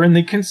because we're in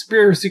the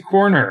conspiracy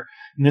corner.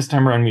 And this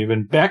time around, we've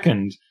been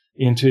beckoned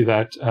into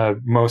that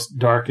most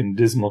dark and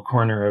dismal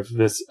corner of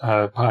this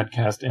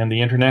podcast and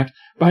the internet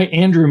by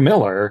Andrew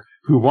Miller,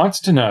 who wants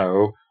to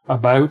know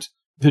about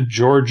the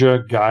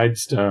Georgia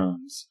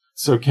Guidestones.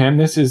 So, Ken,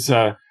 this is,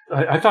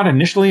 I thought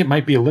initially it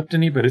might be a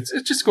Liptony, but it's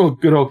just a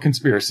good old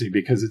conspiracy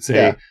because it's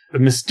a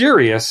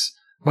mysterious,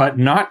 but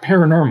not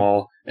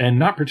paranormal and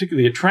not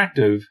particularly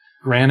attractive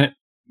granite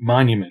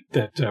monument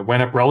that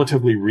went up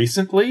relatively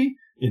recently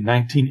in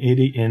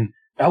 1980 in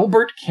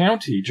Elbert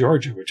County,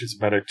 Georgia, which is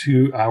about a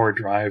 2-hour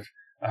drive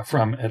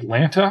from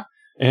Atlanta.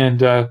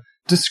 And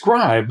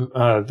describe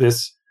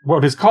this,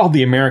 what is called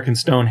the American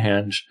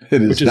Stonehenge,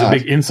 which is a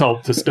big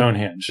insult to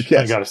Stonehenge,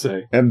 yes. I gotta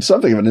say. And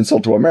something of an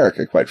insult to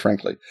America, quite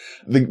frankly.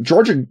 The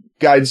Georgia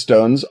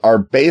Guidestones are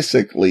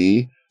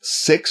basically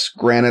 6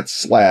 granite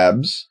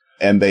slabs,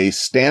 and they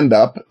stand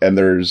up, and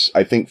there's,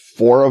 I think,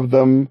 4 of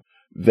them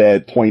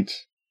that point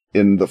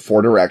in the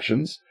 4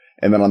 directions.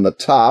 And then on the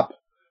top,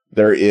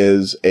 there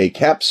is a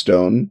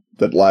capstone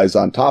that lies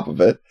on top of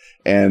it,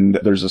 and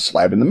there's a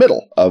slab in the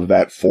middle of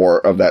that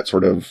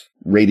sort of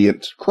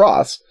radiant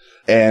cross.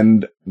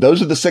 And those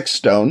are the 6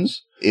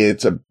 stones.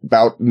 It's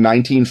about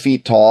 19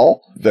 feet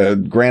tall. The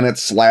granite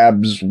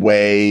slabs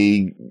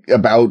weigh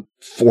about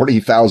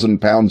 40,000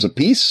 pounds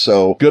apiece,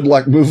 so good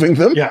luck moving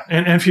them. Yeah,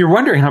 and if you're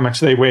wondering how much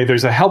they weigh,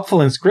 there's a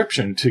helpful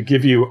inscription to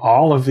give you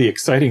all of the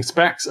exciting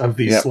specs of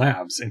these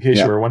slabs, in case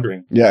you were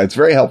wondering. Yeah, it's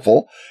very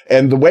helpful.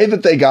 And the way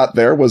that they got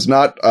there was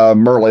not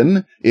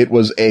Merlin. It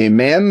was a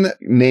man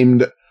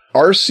named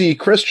R.C.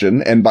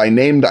 Christian, and by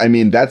named, I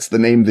mean that's the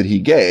name that he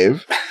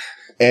gave.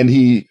 And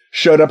he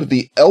showed up at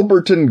the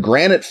Elberton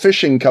Granite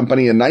Fishing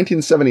Company in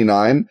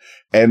 1979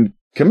 and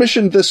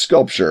commissioned this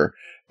sculpture.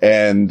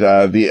 And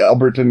the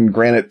Elberton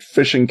Granite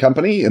Fishing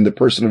Company, in the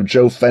person of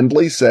Joe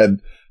Fendley,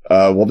 said,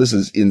 well, this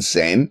is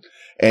insane.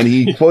 And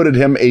he quoted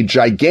him a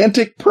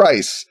gigantic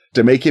price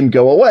to make him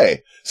go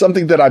away,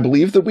 something that I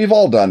believe that we've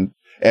all done.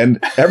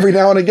 And every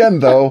now and again,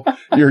 though,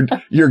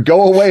 your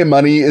go-away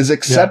money is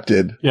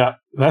accepted. Yeah,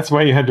 that's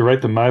why you had to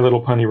write the My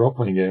Little Pony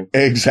role-playing game.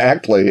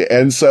 Exactly.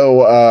 And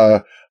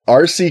so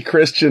R.C.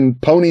 Christian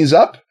ponies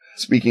up,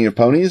 speaking of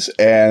ponies,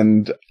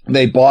 and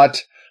they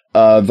bought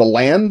the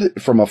land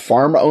from a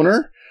farm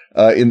owner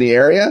in the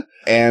area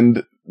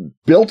and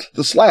built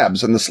the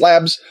slabs. And the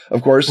slabs,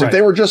 of course, if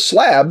they were just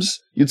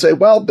slabs, you'd say,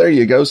 well, there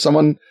you go.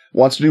 Someone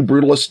wants to do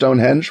Brutalist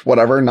Stonehenge,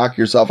 whatever, knock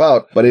yourself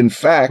out. But in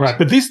fact... Right,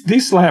 but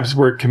these slabs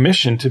were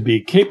commissioned to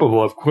be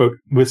capable of, quote,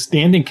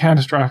 withstanding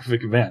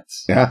catastrophic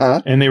events.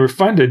 Uh-huh. And they were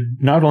funded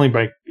not only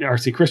by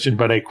R.C. Christian,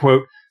 but a,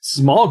 quote,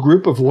 small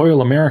group of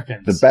loyal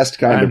Americans. The best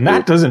kind of group. And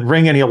that doesn't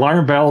ring any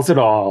alarm bells at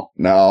all.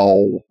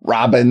 No,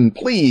 Robin,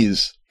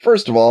 please.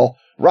 First of all,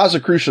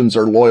 Rosicrucians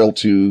are loyal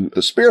to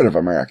the spirit of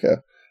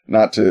America,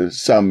 not to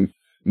some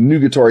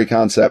nugatory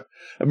concept.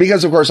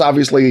 Because, of course,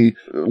 obviously,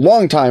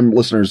 longtime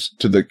listeners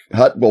to the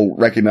Hut will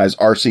recognize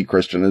R.C.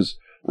 Christian as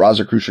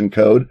Rosicrucian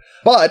code.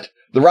 But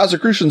the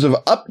Rosicrucians have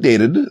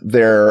updated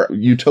their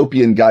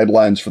utopian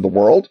guidelines for the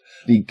world.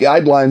 The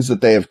guidelines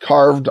that they have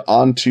carved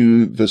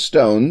onto the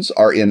stones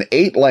are in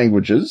 8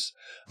 languages: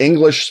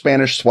 English,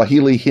 Spanish,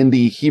 Swahili,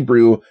 Hindi,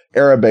 Hebrew,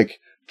 Arabic,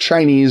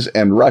 Chinese,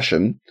 and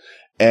Russian.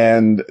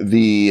 And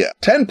the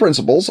 10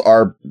 principles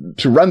are,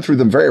 to run through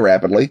them very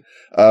rapidly,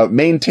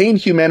 maintain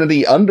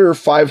humanity under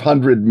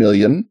 500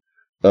 million,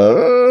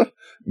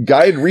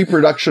 guide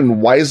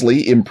reproduction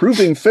wisely,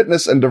 improving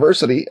fitness and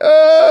diversity.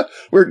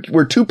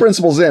 We're 2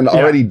 principles in,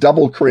 already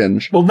double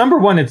cringe. Well, number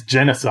 1, it's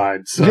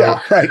genocide. So.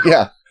 Yeah, right,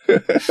 yeah.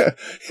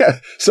 Yeah.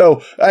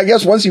 So I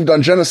guess once you've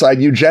done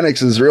genocide,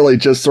 eugenics is really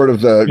just sort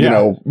of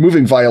the,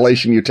 moving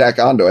violation you tack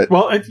onto it.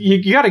 Well,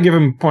 you got to give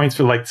him points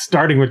for like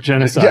starting with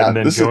genocide and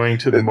then going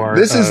to the more.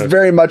 This is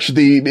very much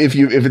if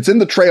it's in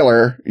the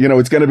trailer,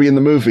 it's going to be in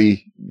the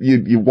movie.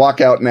 You walk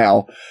out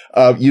now.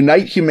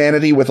 Unite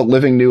humanity with a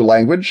living new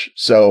language.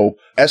 So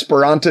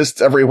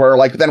Esperantists everywhere are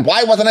like, then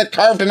why wasn't it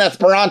carved in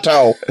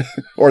Esperanto?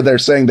 Or they're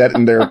saying that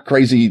in their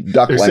crazy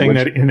duck language. They're saying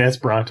that in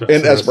Esperanto.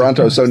 In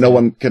Esperanto, so no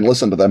one can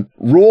listen to them.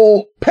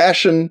 Rule,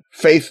 passion,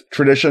 faith,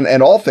 tradition,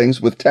 and all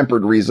things with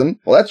tempered reason.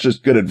 Well, that's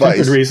just good advice.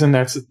 Tempered reason,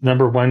 that's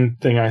number 1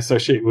 thing I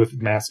associate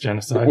with mass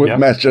genocide. With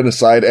mass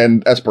genocide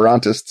and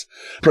Esperantists.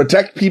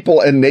 Protect people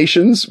and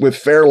nations with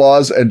fair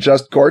laws and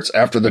just courts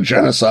after the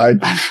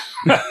genocide.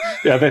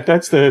 Yeah,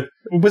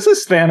 was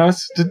this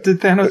Thanos? Did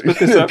Thanos put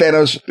this up?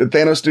 Did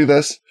Thanos do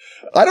this?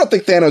 I don't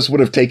think Thanos would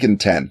have taken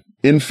 10.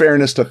 In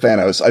fairness to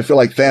Thanos, I feel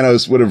like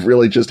Thanos would have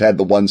really just had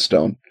the 1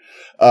 stone.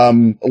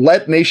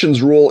 Let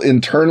nations rule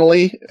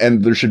internally,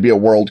 and there should be a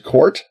world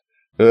court.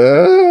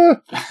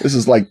 This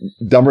is like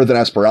dumber than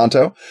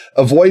Esperanto.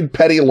 Avoid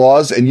petty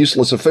laws and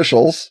useless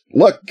officials.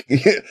 Look,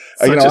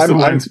 I'm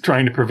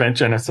trying to prevent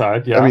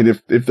genocide. Yeah. I mean,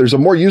 if there's a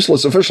more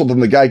useless official than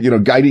the guy,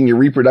 guiding your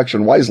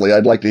reproduction wisely,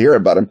 I'd like to hear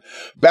about him.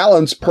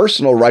 Balance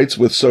personal rights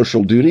with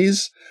social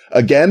duties.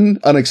 Again,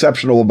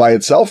 unexceptional by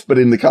itself, but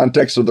in the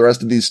context of the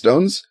rest of these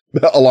stones,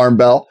 alarm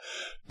bell.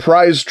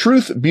 Prize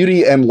truth,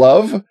 beauty, and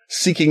love,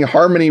 seeking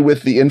harmony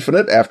with the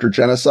infinite after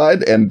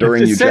genocide and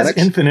during eugenics. It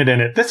says infinite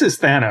in it. This is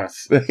Thanos.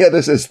 Yeah,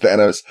 this is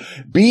Thanos.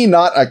 Be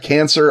not a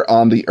cancer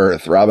on the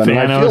earth, Robin.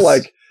 Thanos. And I feel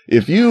like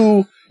if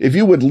you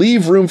would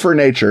leave room for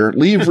nature,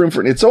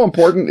 it's so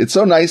important, it's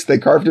so nice, they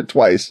carved it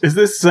twice. Is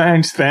this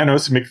signed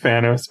Thanos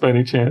McThanos by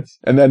any chance?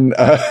 And then,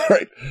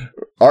 right,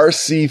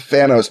 R.C.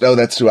 Thanos. No,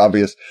 that's too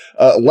obvious.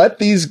 Let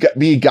these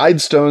be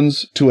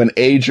guidestones to an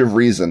age of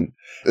reason.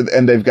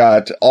 And they've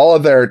got all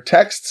of their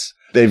texts.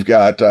 They've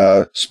got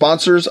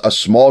sponsors, a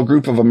small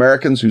group of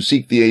Americans who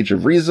seek the age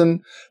of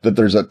reason, that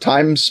there's a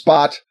time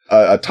spot,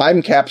 a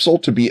time capsule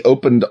to be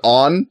opened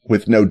on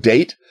with no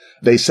date.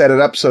 They set it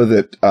up so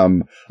that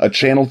a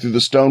channel through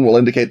the stone will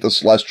indicate the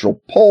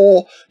celestial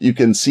pole. You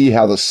can see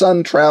how the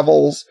sun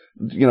travels.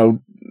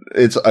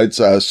 It's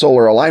a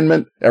solar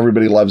alignment.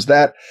 Everybody loves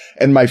that.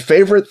 And my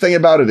favorite thing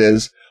about it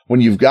is when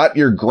you've got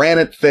your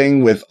granite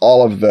thing with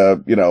all of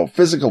the,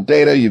 physical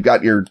data, you've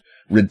got your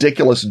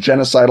ridiculous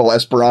genocidal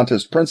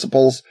Esperantist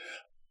principles.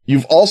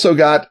 You've also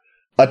got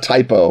a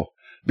typo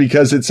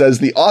because it says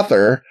the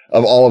author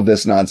of all of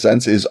this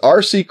nonsense is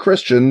R.C.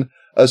 Christian,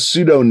 a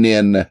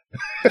pseudonym. And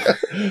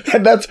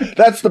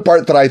that's the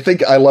part that I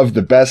think I love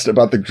the best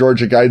about the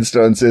Georgia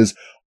Guidestones is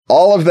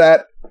all of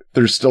that.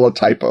 There's still a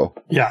typo.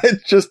 Yeah.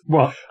 It's just,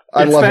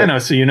 I love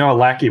Thanos, it. So a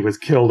lackey was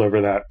killed over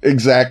that.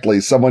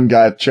 Exactly. Someone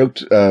got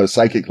choked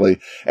psychically.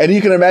 And you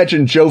can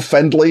imagine Joe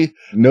Fendley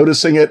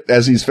noticing it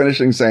as he's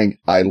finishing saying,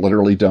 I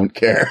literally don't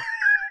care.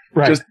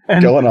 Right. Just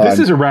and going on. This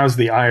has aroused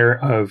the ire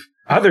of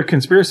other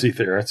conspiracy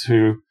theorists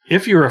who,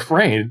 if you're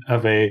afraid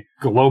of a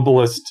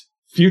globalist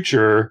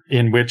future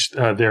in which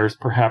there's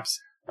perhaps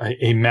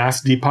a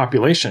mass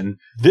depopulation,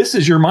 this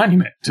is your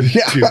monument to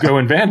go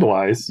and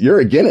vandalize. You're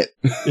against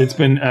it. It's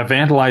been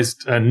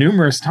vandalized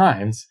numerous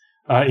times.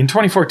 In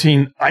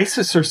 2014,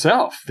 Isis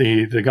herself,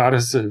 the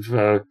goddess of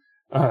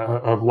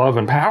love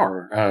and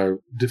power,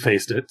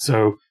 defaced it.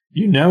 So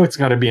it's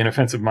got to be an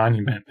offensive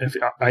monument if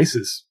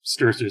Isis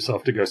stirs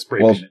herself to go spray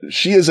paint it. Well,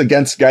 she is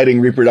against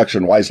guiding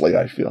reproduction wisely,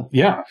 I feel.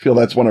 Yeah. I feel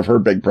that's one of her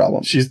big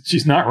problems.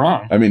 She's not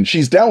wrong. I mean,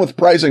 she's down with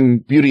prizing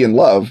beauty and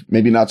love,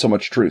 maybe not so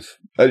much truth.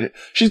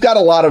 She's got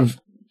a lot of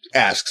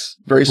asks,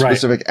 very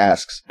specific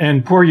asks.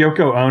 And poor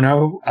Yoko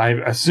Ono, I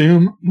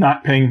assume,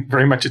 not paying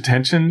very much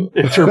attention,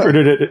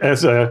 interpreted it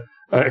as a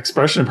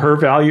expression of her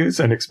values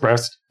and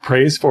expressed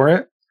praise for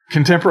it.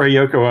 Contemporary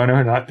Yoko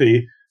Ono, not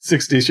the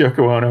 60s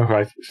Yoko Ono, who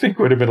I think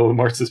would have been a little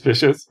more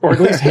suspicious, or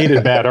at least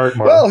hated bad art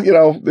more. Well,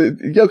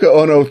 Yoko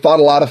Ono thought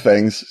a lot of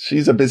things.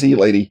 She's a busy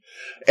lady.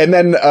 And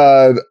then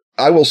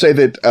I will say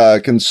that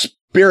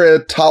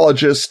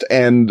conspiratologist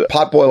and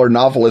potboiler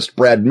novelist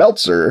Brad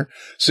Meltzer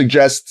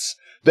suggests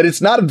that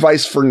it's not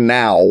advice for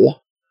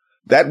now.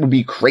 That would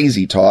be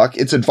crazy talk.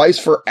 It's advice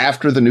for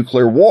after the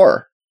nuclear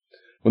war.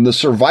 When the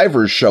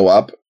survivors show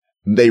up,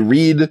 they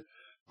read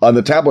on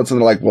the tablets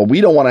and they're like, well,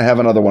 we don't want to have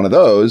another one of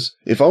those.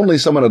 If only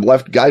someone had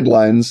left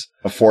guidelines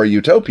for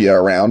utopia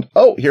around.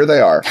 Oh, here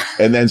they are.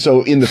 And then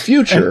so in the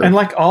future. and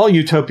like all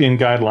utopian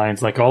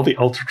guidelines, like all the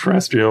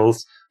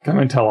ultra-terrestrials come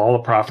and tell all the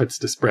prophets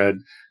to spread.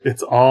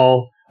 It's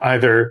all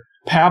either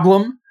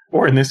pablum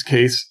or in this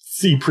case,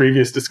 see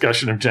previous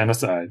discussion of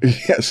genocide.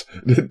 Yes.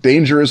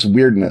 Dangerous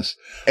weirdness.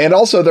 And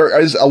also there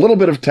is a little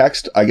bit of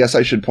text, I guess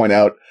I should point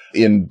out,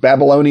 in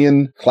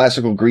Babylonian,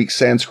 Classical Greek,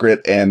 Sanskrit,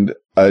 and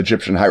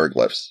Egyptian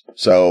hieroglyphs.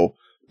 So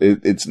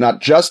it's not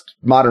just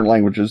modern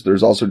languages.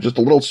 There's also just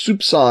a little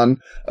soupçon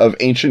of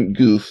ancient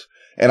goof.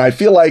 And I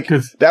feel like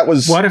that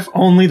was... What if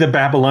only the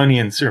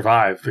Babylonians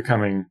survive the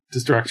coming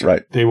destruction?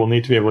 Right. They will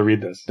need to be able to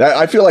read this.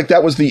 I feel like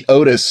that was the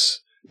Otis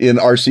in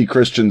R.C.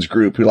 Christian's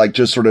group who like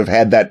just sort of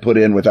had that put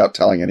in without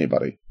telling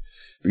anybody.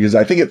 Because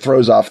I think it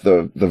throws off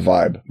the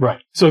vibe.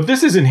 Right. So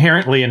this is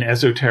inherently an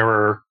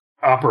esoterror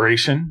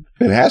operation.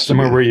 It has to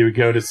Somewhere be. where you would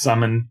go to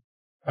summon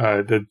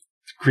the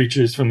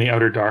creatures from the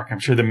outer dark. I'm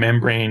sure the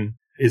membrane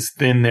is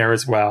thin there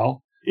as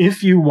well.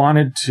 If you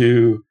wanted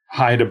to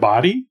hide a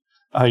body,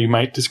 you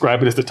might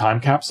describe it as a time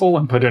capsule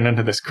and put it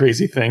into this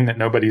crazy thing that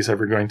nobody's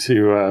ever going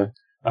to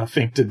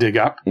think to dig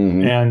up.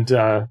 Mm-hmm.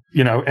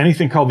 And,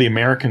 anything called the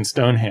American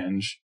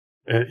Stonehenge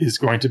is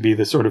going to be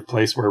the sort of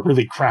place where a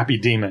really crappy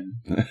demon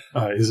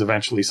is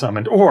eventually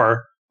summoned,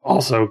 or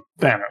also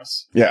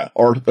Thanos. Yeah,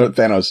 or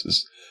Thanos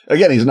is,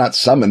 again, he's not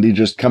summoned. He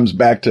just comes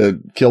back to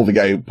kill the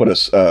guy who put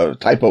a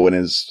typo in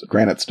his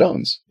granite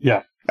stones.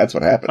 Yeah. That's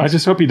what happens. I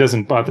just hope he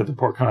doesn't bother the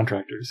poor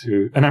contractors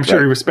and I'm sure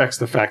he respects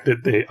the fact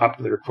that they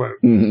upped their quote.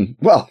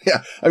 Mm-hmm. Well,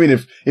 yeah. I mean,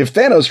 if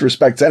Thanos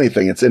respects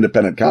anything, it's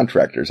independent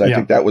contractors. I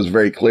think that was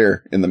very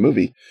clear in the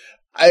movie.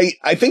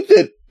 I think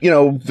that,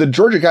 the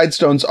Georgia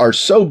Guidestones are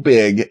so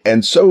big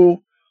and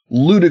so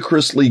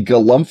ludicrously,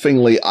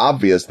 galumphingly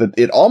obvious that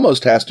it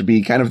almost has to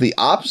be kind of the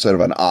opposite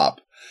of an op.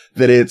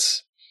 That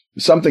it's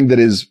something that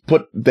is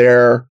put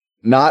there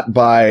not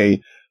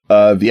by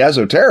the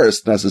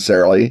esoterists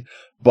necessarily,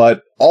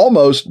 but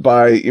almost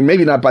by,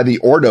 maybe not by the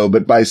Ordo,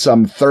 but by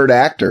some third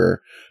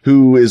actor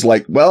who is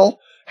like, well,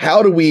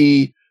 how do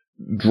we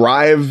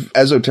drive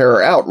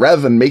esoterror out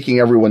rather than making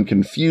everyone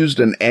confused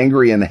and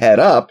angry and head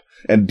up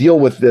and deal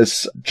with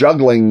this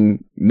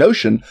juggling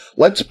notion?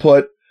 Let's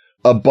put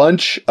a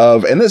bunch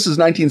of, and this is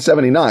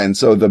 1979,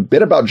 so the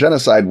bit about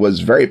genocide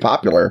was very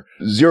popular.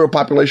 Zero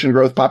population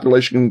growth,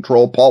 population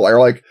control, Paul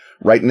Ehrlich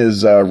writing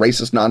his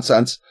racist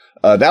nonsense.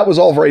 That was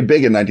all very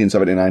big in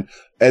 1979.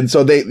 And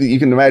so you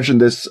can imagine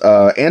this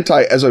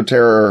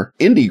anti-esoterror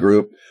indie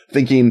group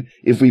thinking,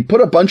 if we put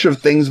a bunch of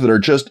things that are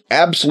just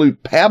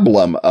absolute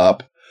pablum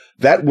up,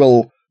 that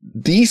will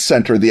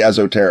decenter the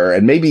esoterror.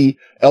 And maybe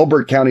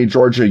Elbert County,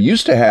 Georgia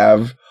used to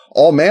have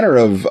all manner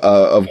of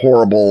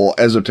horrible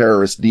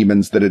esoterrorist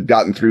demons that had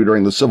gotten through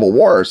during the Civil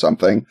War or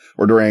something,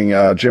 or during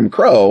Jim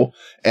Crow.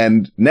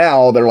 And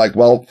now they're like,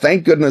 well,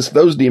 thank goodness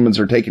those demons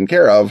are taken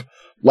care of.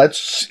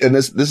 And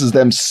this is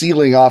them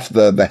sealing off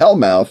the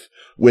hellmouth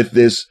with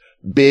this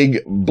big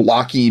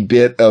blocky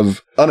bit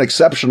of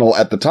unexceptional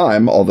at the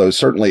time, although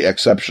certainly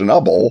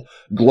exceptionable,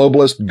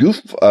 globalist goof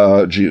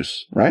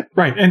juice, right?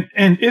 Right.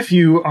 And if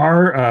you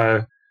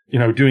are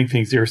doing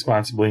things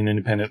irresponsibly and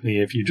independently,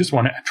 if you just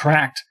want to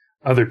attract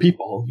other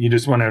people, you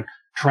just want to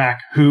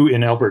track who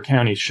in Elbert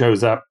County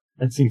shows up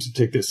and seems to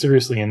take this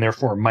seriously and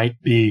therefore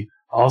might be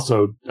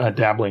also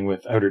dabbling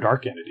with outer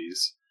dark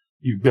entities.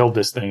 You build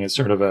this thing as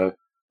sort of a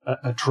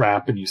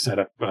trap, and you set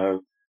up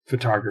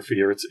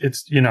photography, or it's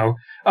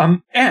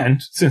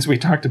and since we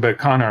talked about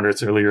con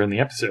artists earlier in the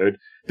episode,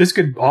 this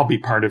could all be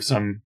part of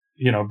some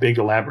big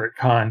elaborate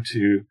con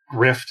to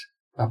grift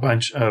a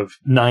bunch of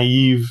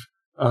naive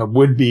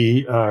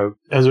would-be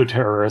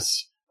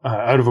esoterists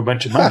out of a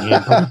bunch of money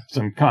and put up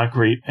some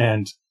concrete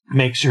and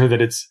make sure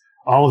that it's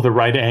all of the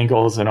right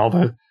angles and all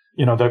the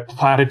the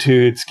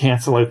platitudes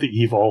cancel out the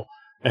evil,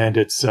 and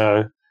it's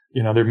there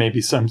may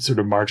be some sort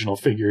of marginal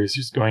figures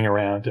just going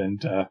around,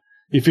 and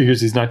he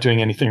figures he's not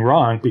doing anything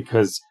wrong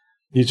because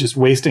he's just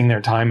wasting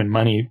their time and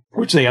money,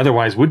 which they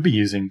otherwise would be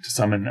using to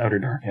summon outer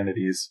dark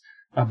entities.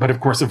 But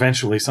of course,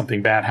 eventually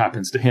something bad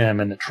happens to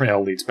him, and the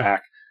trail leads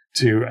back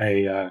to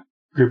a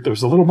group that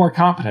was a little more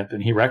competent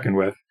than he reckoned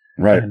with.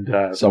 Right.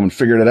 And someone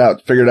figured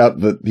out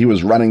that he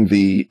was running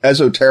the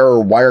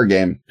esoterror wire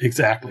game.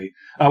 Exactly.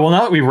 Well,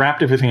 now that we've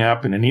wrapped everything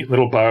up in a neat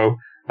little bow,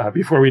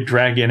 before we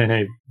drag in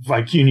a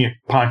Vicuña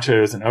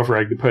ponchos and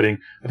over-egg the pudding,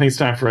 I think it's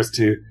time for us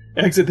to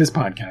exit this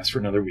podcast for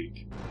another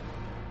week.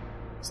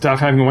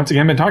 Stuff having once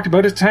again been talked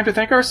about, it's time to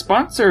thank our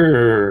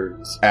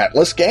sponsors.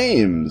 Atlas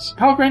Games.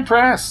 Pelgrane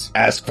Press.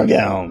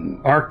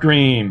 Asphagon. Arc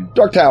Dream.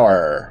 Dark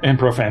Tower. And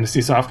Pro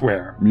Fantasy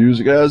Software.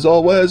 Music, as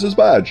always, is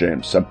by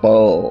James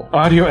Semple.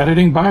 Audio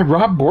editing by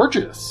Rob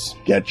Borges.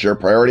 Get your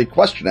priority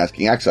question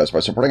asking access by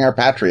supporting our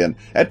Patreon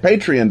at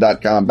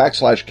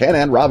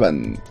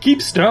patreon.com/KenandRobin.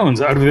 Keep stones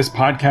out of this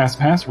podcast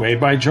pathway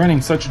by joining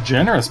such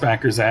generous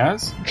backers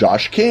as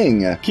Josh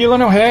King.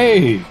 Keelan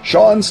O'Hay.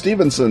 Sean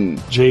Stevenson.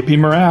 JP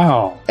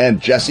Morale. And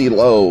Jesse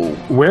Lowe.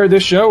 Wear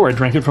this show or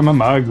drink it from a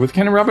mug with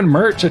Ken and Robin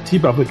merch at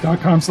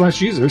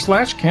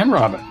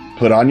tpublic.com/user/KenRobin.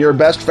 Put on your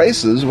best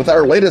faces with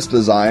our latest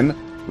design.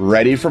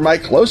 Ready for my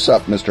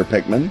close-up, Mr.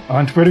 Pickman.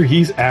 On Twitter,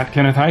 he's at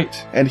Kenneth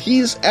Hite. And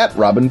he's at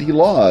Robin D.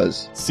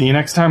 Laws. See you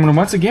next time when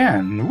once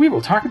again, we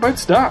will talk about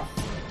stuff.